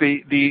think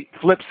the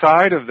flip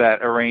side of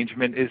that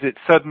arrangement is it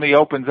suddenly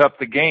opens up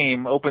the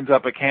game, opens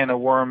up a can of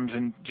worms,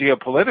 and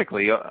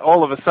geopolitically,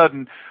 all of a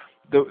sudden,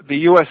 the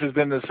U.S. has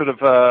been the sort of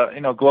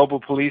global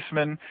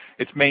policeman.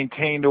 It's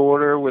maintained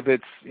order with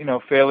its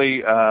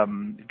fairly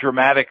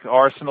dramatic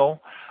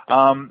arsenal,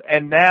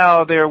 and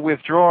now they're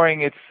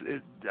withdrawing.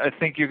 I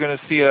think you're going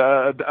to see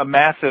a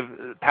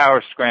massive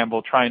power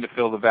scramble trying to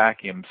fill the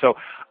vacuum. So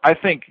I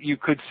think you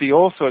could see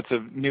all sorts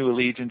of new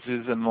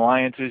allegiances and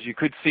alliances. You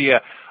could see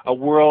a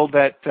world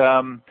that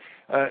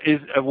is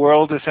a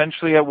world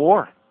essentially at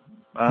war,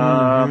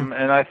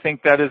 and I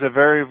think that is a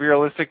very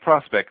realistic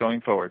prospect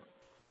going forward.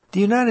 The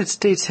United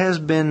States has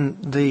been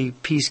the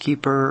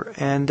peacekeeper,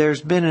 and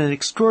there's been an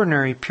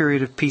extraordinary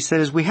period of peace. That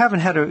is, we haven't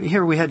had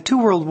we had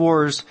two world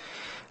wars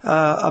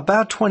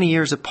about 20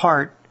 years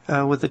apart,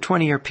 with a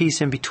 20-year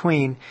peace in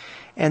between.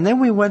 And then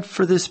we went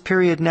for this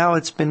period. Now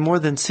it's been more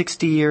than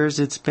 60 years.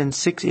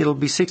 It'll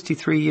be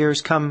 63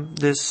 years come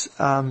this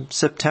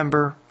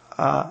September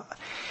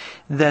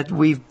that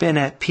we've been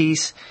at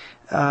peace.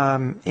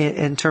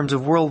 In terms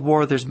of world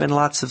war, there's been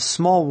lots of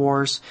small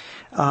wars.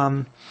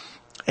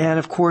 And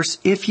of course,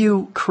 if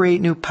you create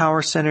new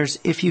power centers,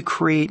 if you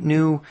create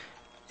new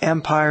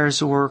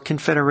empires or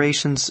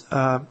confederations,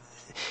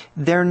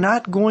 they're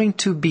not going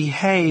to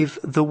behave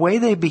the way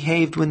they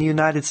behaved when the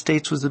United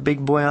States was the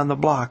big boy on the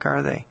block,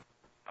 are they?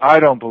 I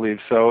don't believe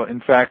so. In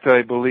fact,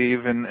 I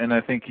believe, and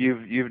I think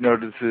you've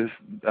noted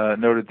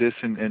this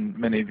in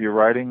many of your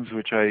writings,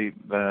 which I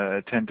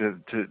tend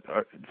to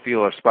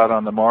feel are spot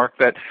on the mark,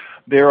 that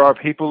there are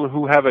people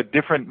who have a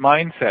different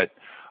mindset,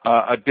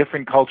 a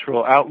different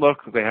cultural outlook.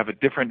 They have a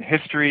different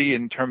history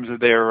in terms of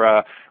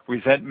their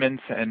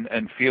resentments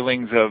and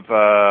feelings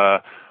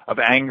of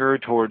anger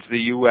towards the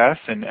U.S.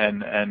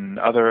 and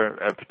other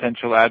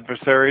potential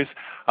adversaries.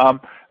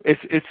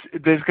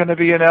 There's going to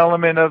be an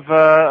element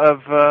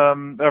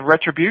of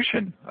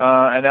retribution,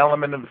 an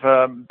element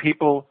of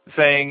people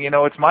saying,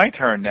 it's my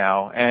turn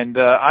now, and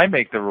I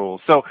make the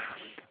rules. So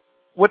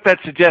what that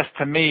suggests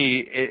to me,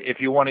 if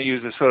you want to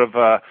use a sort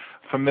of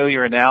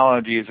familiar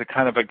analogy, is a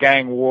kind of a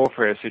gang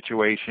warfare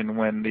situation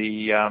when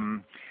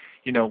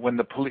when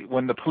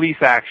the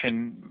police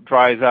action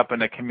dries up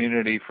in a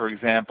community, for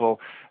example,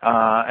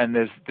 and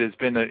there's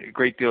been a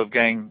great deal of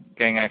gang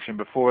action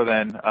before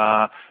then,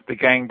 the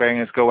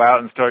gangbangers go out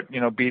and start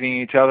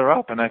beating each other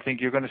up, and I think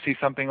you're going to see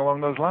something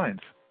along those lines.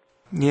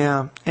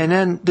 Yeah, and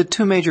then the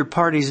two major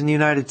parties in the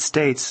United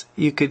States,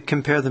 you could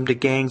compare them to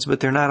gangs, but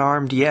they're not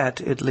armed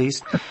yet, at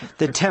least.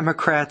 The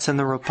Democrats and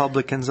the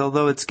Republicans,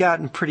 although it's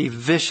gotten pretty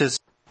vicious.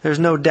 There's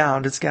no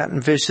doubt it's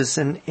gotten vicious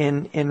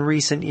in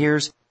recent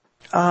years.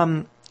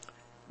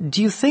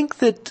 Do you think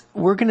that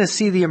we're going to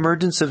see the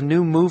emergence of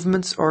new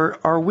movements, or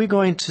are we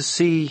going to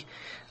see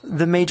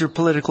the major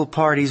political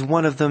parties,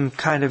 one of them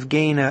kind of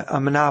gain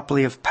a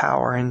monopoly of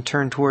power and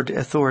turn toward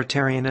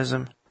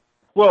authoritarianism?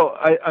 Well,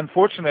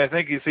 unfortunately, I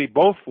think you see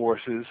both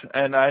forces,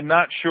 and I'm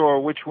not sure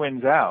which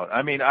wins out.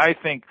 I mean, I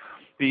think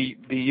the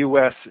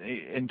U.S.,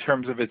 in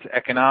terms of its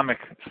economic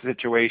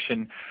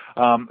situation,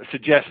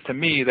 suggests to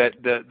me that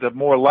the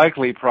more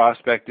likely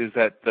prospect is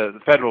that the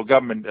federal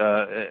government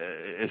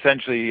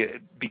essentially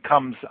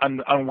becomes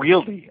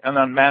unwieldy and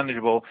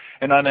unmanageable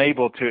and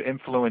unable to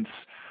influence,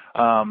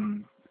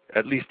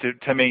 at least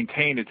to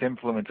maintain its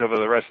influence over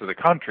the rest of the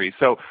country.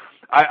 So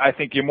I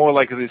think you're more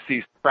likely to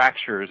see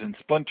fractures and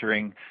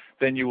splintering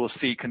than you will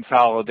see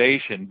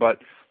consolidation. But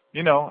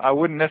I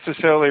wouldn't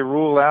necessarily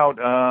rule out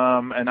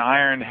an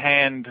iron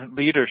hand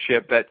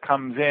leadership that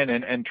comes in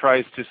and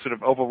tries to sort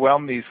of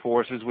overwhelm these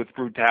forces with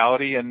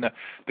brutality and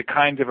the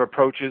kinds of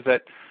approaches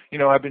that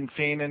have been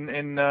seen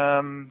in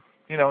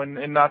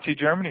Nazi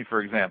Germany,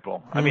 for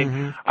example. I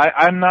mean,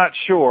 I'm not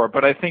sure,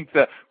 but I think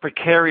the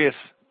precarious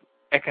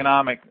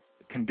economic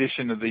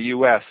condition of the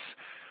U.S.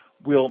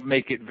 will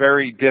make it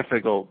very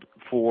difficult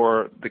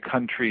for the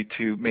country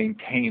to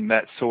maintain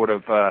that sort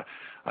of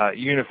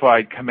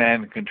unified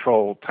command and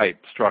control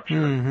type structure.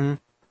 Mm-hmm.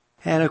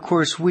 And of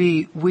course,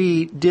 we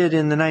did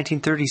in the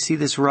 1930s see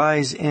this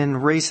rise in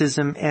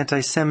racism,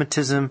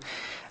 anti-Semitism,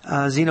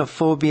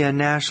 xenophobia,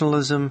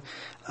 nationalism,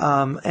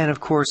 and of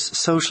course,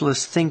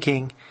 socialist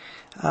thinking.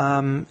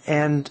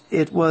 And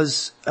it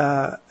was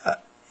a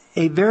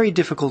very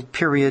difficult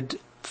period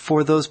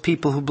for those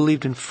people who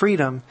believed in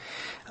freedom.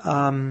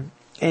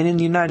 And in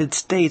the United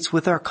States,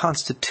 with our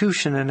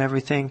Constitution and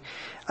everything,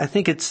 I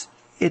think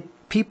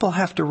people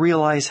have to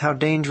realize how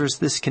dangerous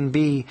this can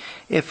be.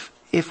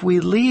 If we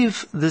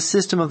leave the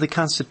system of the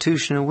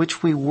Constitution in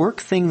which we work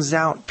things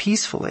out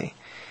peacefully,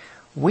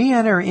 we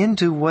enter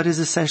into what is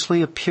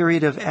essentially a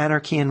period of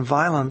anarchy and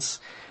violence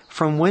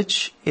from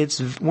which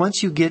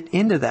once you get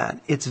into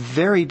that, it's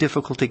very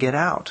difficult to get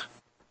out.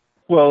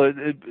 Well,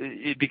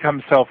 it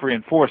becomes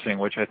self-reinforcing,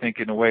 which I think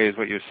in a way is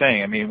what you're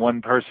saying. I mean,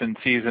 one person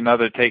sees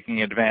another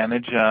taking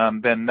advantage,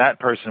 then that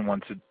person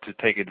wants to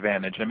take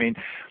advantage. I mean,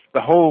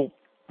 the whole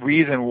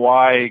reason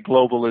why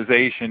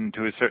globalization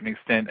to a certain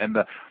extent and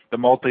the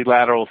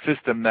multilateral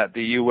system that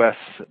the U.S.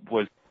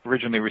 was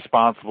originally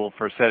responsible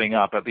for setting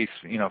up, at least,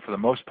 for the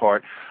most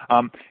part,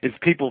 is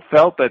people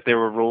felt that there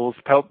were rules,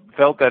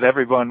 felt that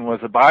everyone was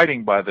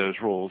abiding by those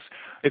rules.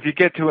 If you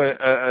get to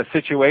a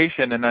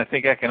situation, and I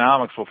think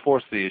economics will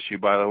force the issue,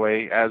 by the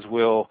way, as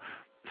will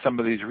some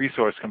of these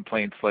resource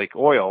complaints like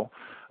oil,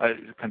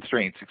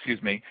 constraints,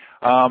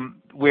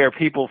 where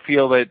people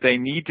feel that they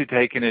need to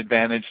take an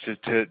advantage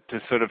to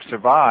sort of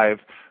survive,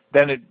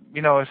 then it,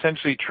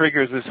 essentially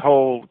triggers this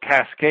whole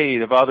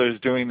cascade of others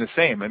doing the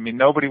same. I mean,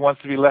 nobody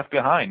wants to be left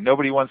behind.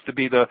 Nobody wants to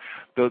be the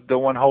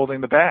one holding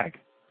the bag.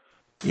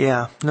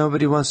 Yeah,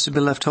 nobody wants to be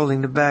left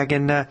holding the bag.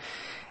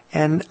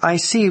 And I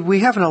see we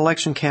have an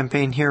election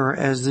campaign here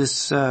as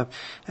this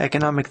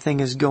economic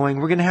thing is going.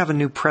 We're going to have a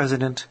new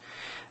president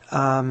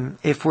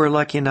if we're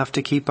lucky enough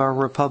to keep our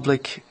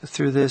republic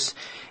through this.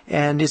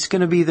 And it's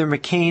going to be either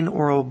McCain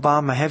or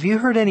Obama. Have you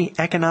heard any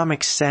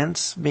economic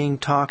sense being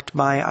talked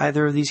by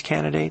either of these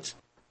candidates?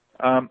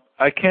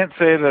 I can't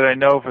say that I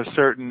know for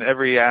certain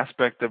every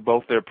aspect of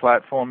both their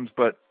platforms,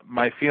 but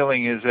my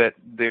feeling is that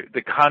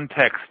the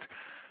context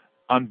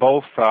on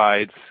both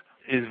sides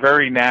is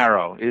very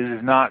narrow. It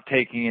is not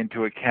taking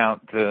into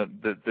account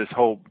this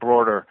whole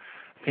broader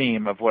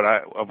theme of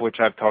which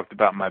I've talked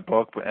about in my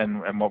book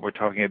and what we're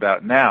talking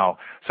about now.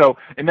 So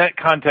in that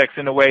context,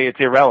 in a way, it's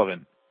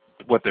irrelevant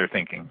what they're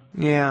thinking.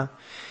 Yeah.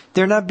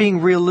 They're not being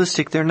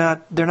realistic. They're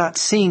not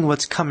seeing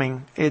what's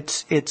coming.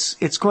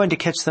 It's going to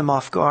catch them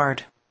off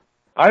guard.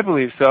 I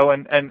believe so,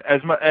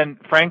 and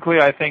frankly,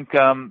 I think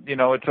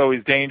it's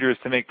always dangerous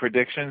to make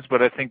predictions,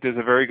 but I think there's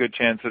a very good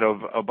chance that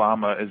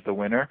Obama is the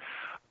winner.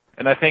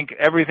 And I think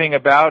everything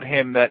about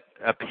him that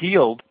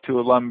appealed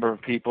to a number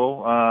of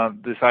people,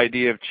 this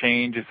idea of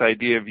change, this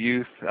idea of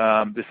youth,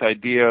 this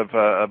idea of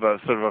a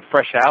sort of a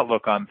fresh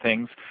outlook on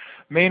things,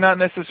 may not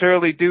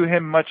necessarily do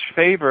him much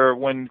favor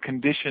when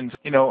conditions,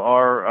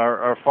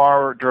 are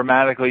far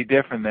dramatically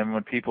different than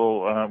what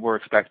people were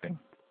expecting.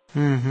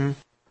 Mm-hmm.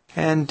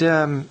 And,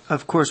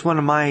 of course, one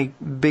of my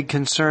big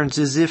concerns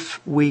is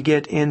if we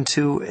get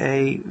into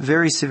a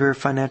very severe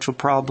financial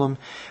problem,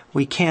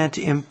 we can't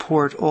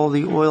import all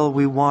the oil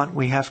we want.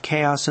 We have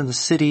chaos in the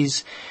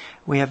cities.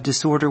 We have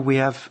disorder. We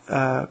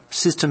have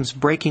systems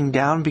breaking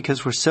down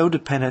because we're so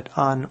dependent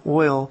on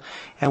oil,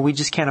 and we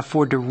just can't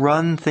afford to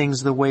run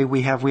things the way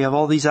we have. We have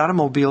all these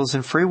automobiles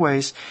and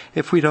freeways.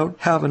 If we don't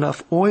have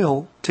enough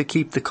oil to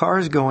keep the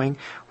cars going,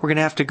 we're going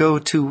to have to go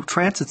to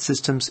transit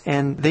systems,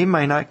 and they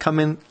might not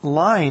come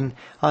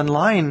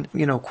online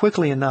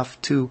quickly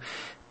enough to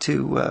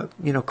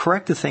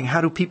correct the thing. How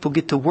do people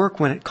get to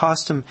work when it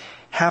costs them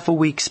half a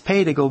week's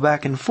pay to go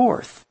back and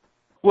forth?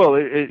 Well,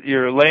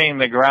 you're laying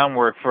the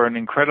groundwork for an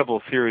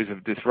incredible series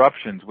of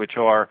disruptions, which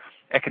are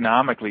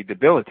economically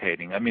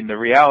debilitating. I mean, the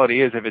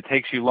reality is if it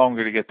takes you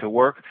longer to get to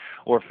work,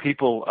 or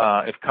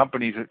if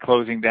companies are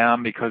closing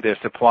down because their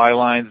supply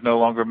lines no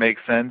longer make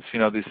sense,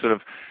 these sort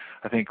of,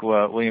 I think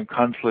William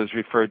Kunstler has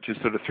referred to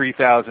sort of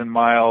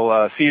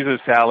 3,000-mile Caesar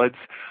salads,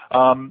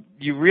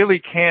 you really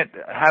can't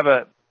have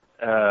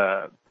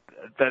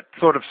that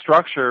sort of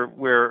structure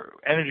where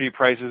energy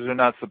prices are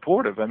not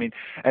supportive. I mean,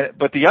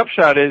 but the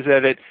upshot is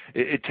that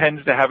it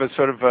tends to have a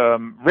sort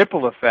of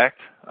ripple effect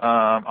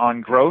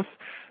on growth.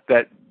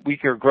 That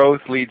weaker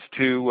growth leads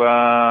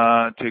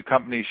to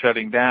companies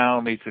shutting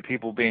down, leads to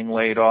people being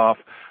laid off,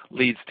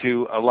 leads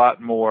to a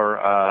lot more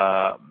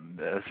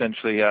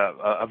essentially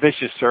a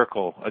vicious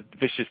circle, a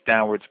vicious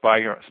downward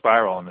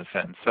spiral in a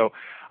sense. So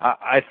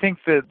I think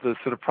that the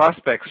sort of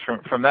prospects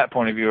from that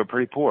point of view are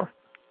pretty poor.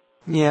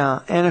 Yeah,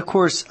 and of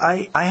course,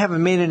 I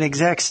haven't made an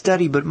exact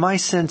study, but my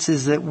sense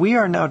is that we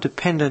are now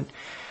dependent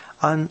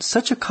on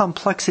such a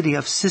complexity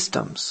of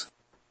systems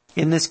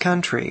in this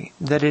country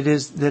that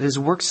has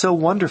worked so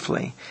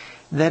wonderfully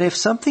that if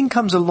something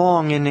comes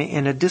along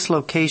in a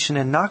dislocation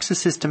and knocks the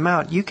system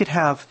out, you could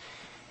have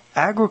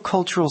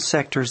agricultural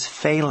sectors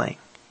failing.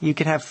 You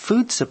could have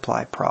food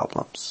supply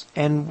problems,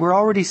 and we're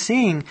already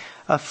seeing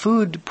a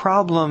food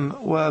problem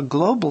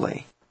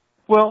globally.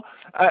 Well,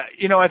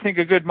 I think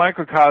a good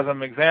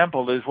microcosm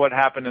example is what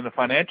happened in the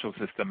financial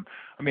system.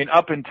 I mean,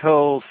 up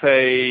until,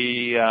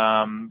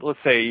 let's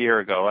say a year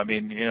ago, I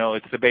mean,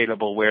 it's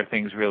debatable where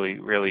things really,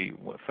 really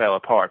fell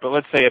apart. But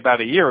let's say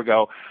about a year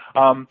ago,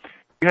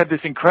 you had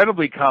this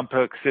incredibly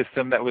complex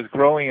system that was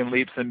growing in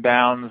leaps and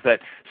bounds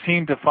that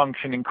seemed to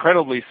function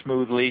incredibly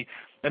smoothly.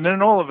 And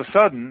then all of a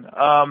sudden,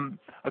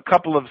 a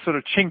couple of sort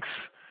of chinks,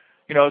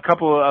 a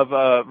couple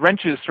of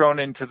wrenches thrown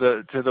into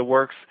the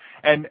works,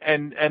 and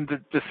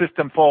the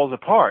system falls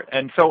apart.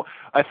 And so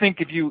I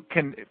think if you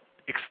can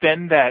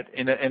extend that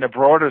in a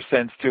broader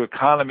sense to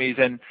economies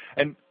and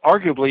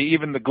arguably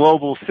even the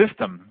global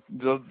system,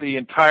 the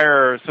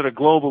entire sort of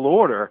global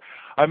order,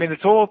 I mean,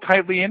 it's all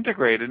tightly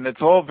integrated and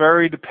it's all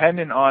very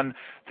dependent on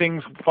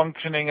things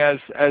functioning as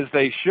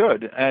they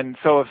should. And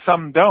so if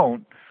some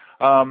don't,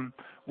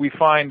 we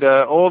find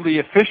all the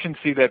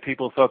efficiency that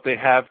people thought they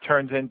have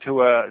turns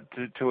into a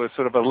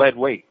sort of a lead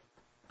weight.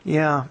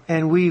 Yeah,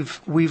 and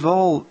we've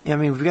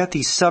got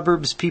these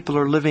suburbs. People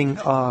are living,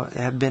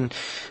 have been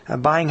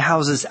buying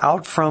houses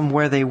out from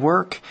where they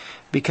work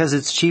because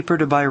it's cheaper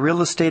to buy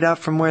real estate out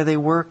from where they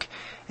work.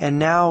 And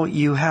now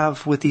you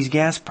have, with these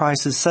gas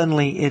prices,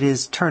 suddenly it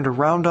is turned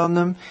around on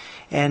them.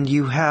 And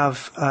you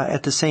have,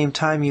 at the same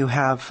time, you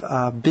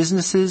have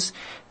businesses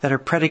that are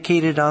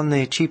predicated on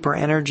the cheaper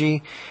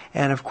energy.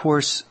 And of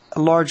course,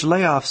 large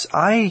layoffs.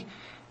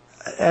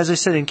 As I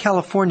said, in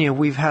California,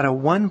 we've had a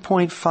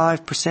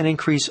 1.5%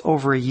 increase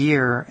over a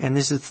year, and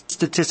this is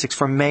statistics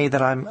from May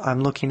that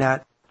I'm looking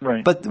at.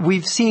 Right. But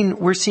we're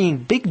seeing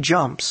big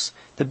jumps,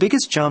 the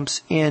biggest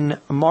jumps in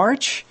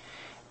March,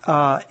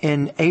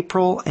 in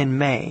April and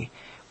May,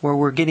 where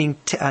we're getting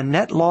a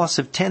net loss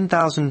of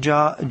 10,000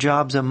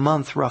 jobs a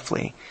month,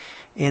 roughly,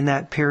 in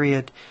that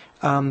period.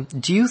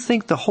 Do you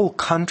think the whole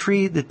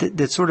country,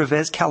 that sort of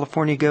as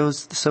California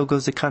goes, so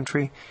goes the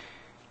country?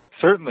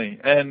 Certainly,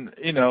 and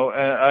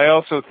I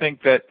also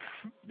think that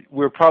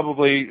we're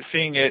probably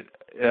seeing it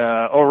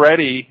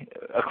already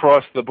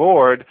across the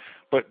board,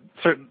 but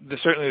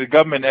certainly the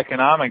government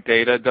economic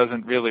data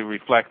doesn't really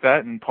reflect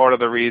that, and part of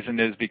the reason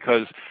is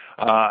because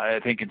I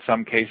think in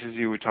some cases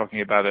you were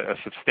talking about a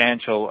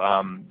substantial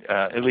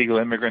illegal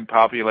immigrant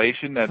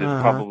population that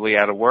is probably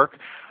out of work.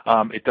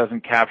 It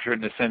doesn't capture it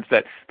in the sense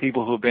that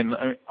people who have been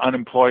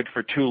unemployed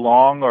for too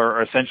long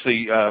are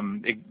essentially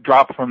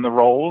drop from the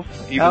rolls,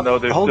 even though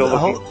they're still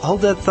looking.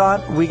 Hold that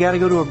thought. We got to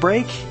go to a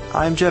break.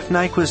 I'm Jeff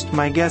Nyquist.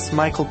 My guest,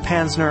 Michael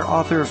Panzner,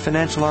 author of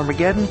Financial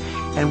Armageddon,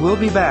 and we'll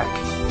be back.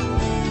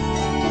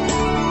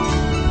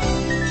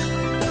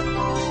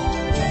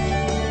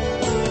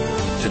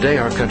 Today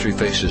our country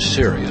faces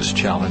serious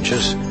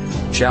challenges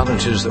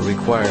that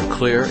require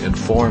clear,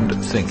 informed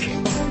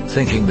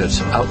thinking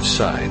that's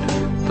outside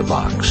the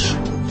box.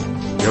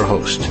 Your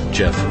host,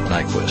 Jeff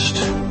Nyquist.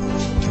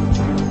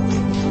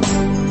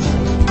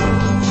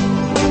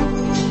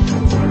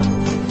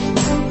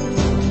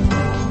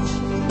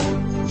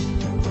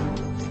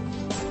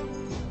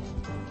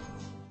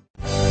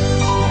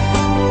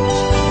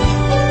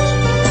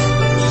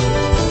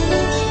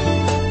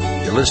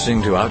 You're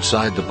listening to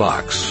Outside the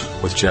Box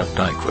with Jeff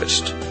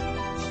Nyquist.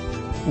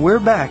 We're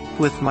back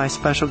with my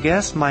special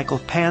guest, Michael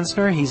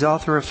Panzner. He's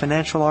author of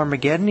Financial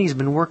Armageddon. He's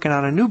been working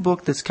on a new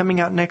book that's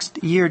coming out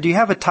next year. Do you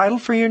have a title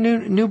for your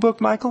new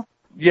book, Michael?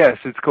 Yes,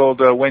 it's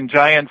called When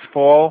Giants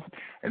Fall,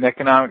 An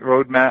Economic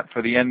Roadmap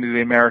for the End of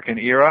the American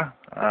Era.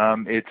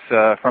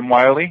 It's from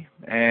Wiley,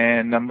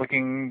 and I'm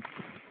looking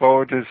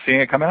forward to seeing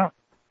it come out.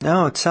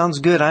 No, it sounds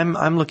good.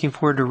 I'm looking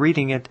forward to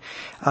reading it.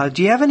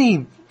 Do you have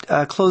any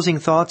closing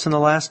thoughts in the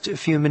last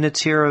few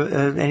minutes here?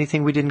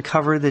 Anything we didn't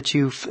cover that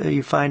you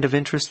find of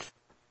interest?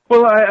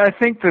 Well, I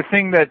think the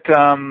thing that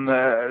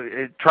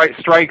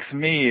strikes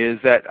me is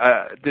that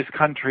this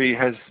country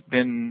has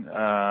been,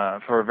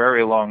 for a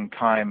very long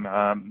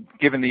time,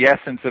 given the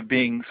essence of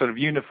being sort of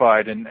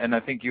unified, and I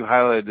think you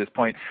highlighted this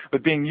point,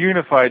 but being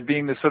unified,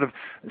 being the sort of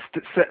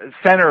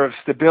center of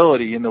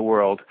stability in the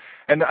world.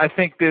 And I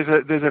think there's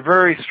a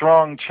very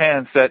strong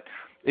chance that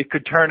it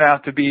could turn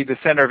out to be the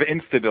center of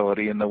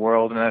instability in the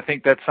world, and I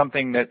think that's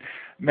something that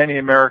many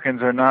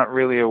Americans are not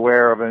really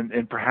aware of,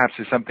 and perhaps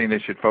is something they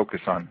should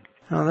focus on.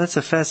 Oh, that's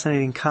a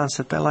fascinating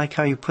concept. I like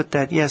how you put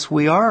that. Yes,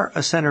 we are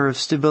a center of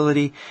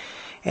stability,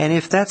 and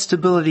if that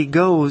stability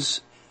goes,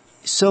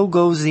 so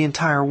goes the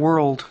entire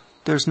world.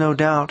 There's no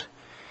doubt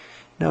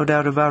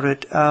about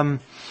it. One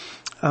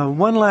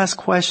last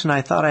question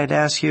I thought I'd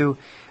ask you.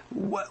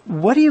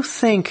 What do you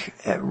think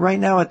right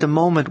now at the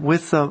moment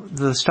with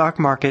the stock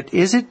market?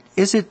 Is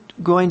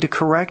it going to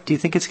correct? Do you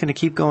think it's going to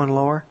keep going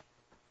lower?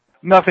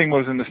 Nothing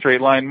moves in the straight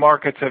line.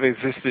 Markets have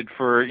existed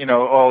for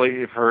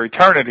for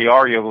eternity,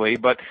 arguably,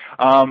 but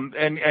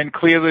and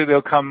clearly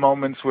there'll come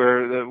moments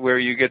where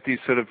you get these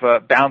sort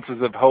of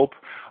bounces of hope.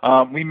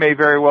 We may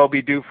very well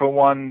be due for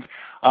one,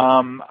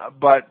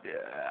 but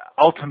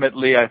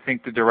ultimately I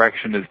think the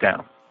direction is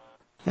down.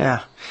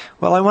 Yeah.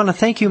 Well, I want to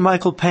thank you,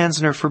 Michael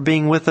Panzner, for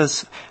being with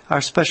us,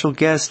 our special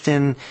guest,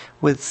 and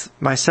with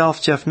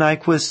myself, Jeff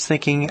Nyquist,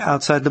 Thinking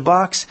Outside the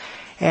Box.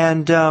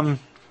 And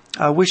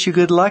I wish you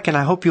good luck, and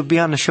I hope you'll be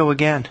on the show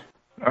again.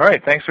 All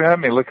right. Thanks for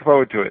having me. Looking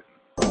forward to it.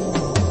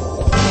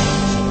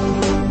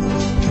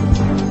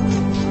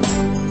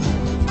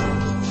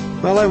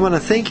 Well, I want to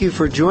thank you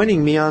for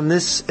joining me on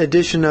this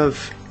edition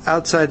of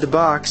Outside the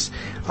Box.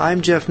 I'm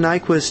Jeff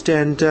Nyquist,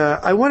 and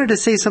I wanted to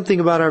say something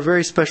about our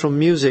very special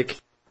music.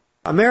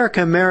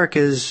 America, America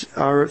is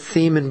our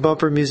theme and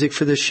bumper music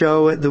for the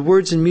show. The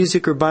words and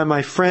music are by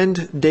my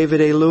friend,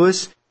 David A.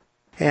 Lewis.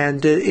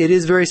 And it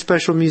is very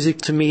special music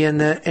to me.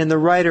 And the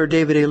writer,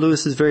 David A.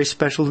 Lewis, is very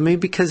special to me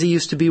because he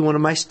used to be one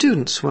of my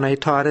students when I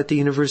taught at the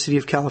University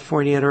of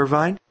California at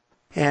Irvine.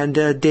 And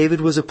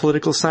David was a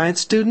political science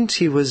student.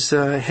 He was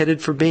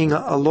headed for being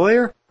a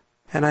lawyer.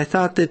 And I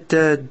thought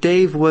that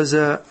Dave was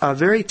a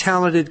very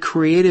talented,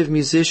 creative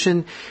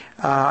musician.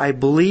 I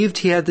believed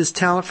he had this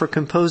talent for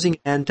composing,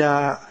 and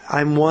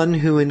I'm one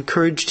who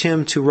encouraged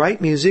him to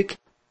write music.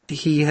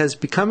 He has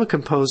become a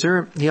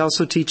composer. He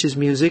also teaches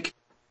music.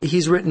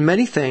 He's written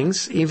many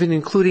things, even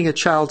including a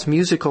child's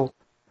musical.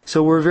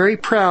 So we're very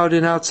proud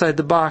in Outside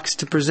the Box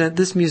to present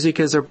this music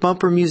as our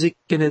bumper music,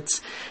 and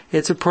it's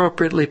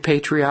appropriately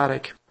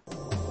patriotic.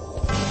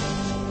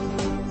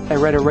 I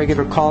write a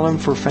regular column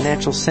for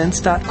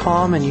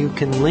FinancialSense.com, and you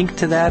can link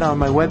to that on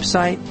my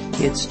website.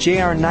 It's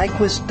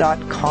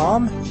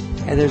jrnyquist.com,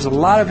 and there's a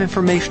lot of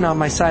information on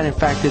my site. In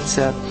fact,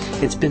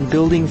 it's been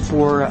building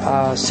for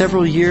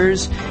several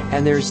years,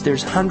 and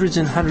there's hundreds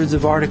and hundreds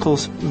of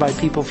articles by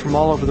people from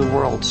all over the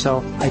world.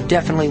 So I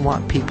definitely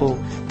want people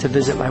to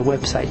visit my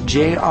website,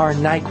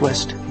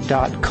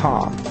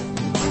 jrnyquist.com.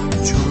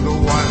 To the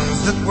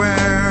ones that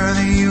wear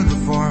the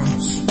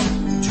uniforms,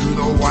 to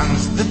the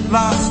ones that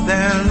lost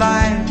their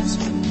lives,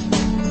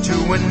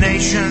 to a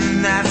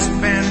nation that's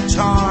been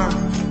torn,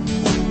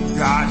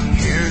 God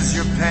hears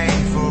your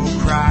painful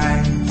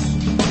cries.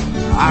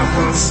 I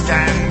will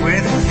stand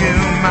with you,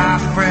 my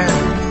friend,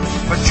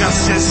 for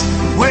justice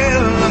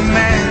will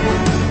amend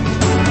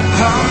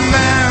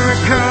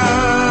America,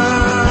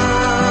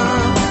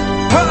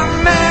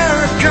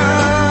 America.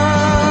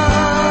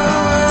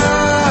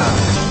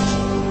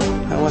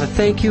 I want to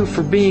thank you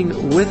for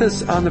being with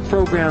us on the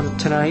program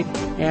tonight,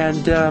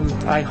 and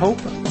I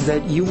hope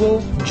that you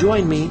will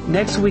join me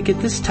next week at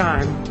this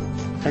time.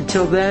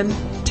 Until then,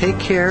 take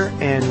care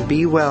and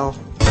be well.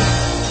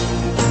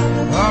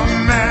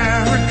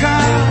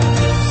 America.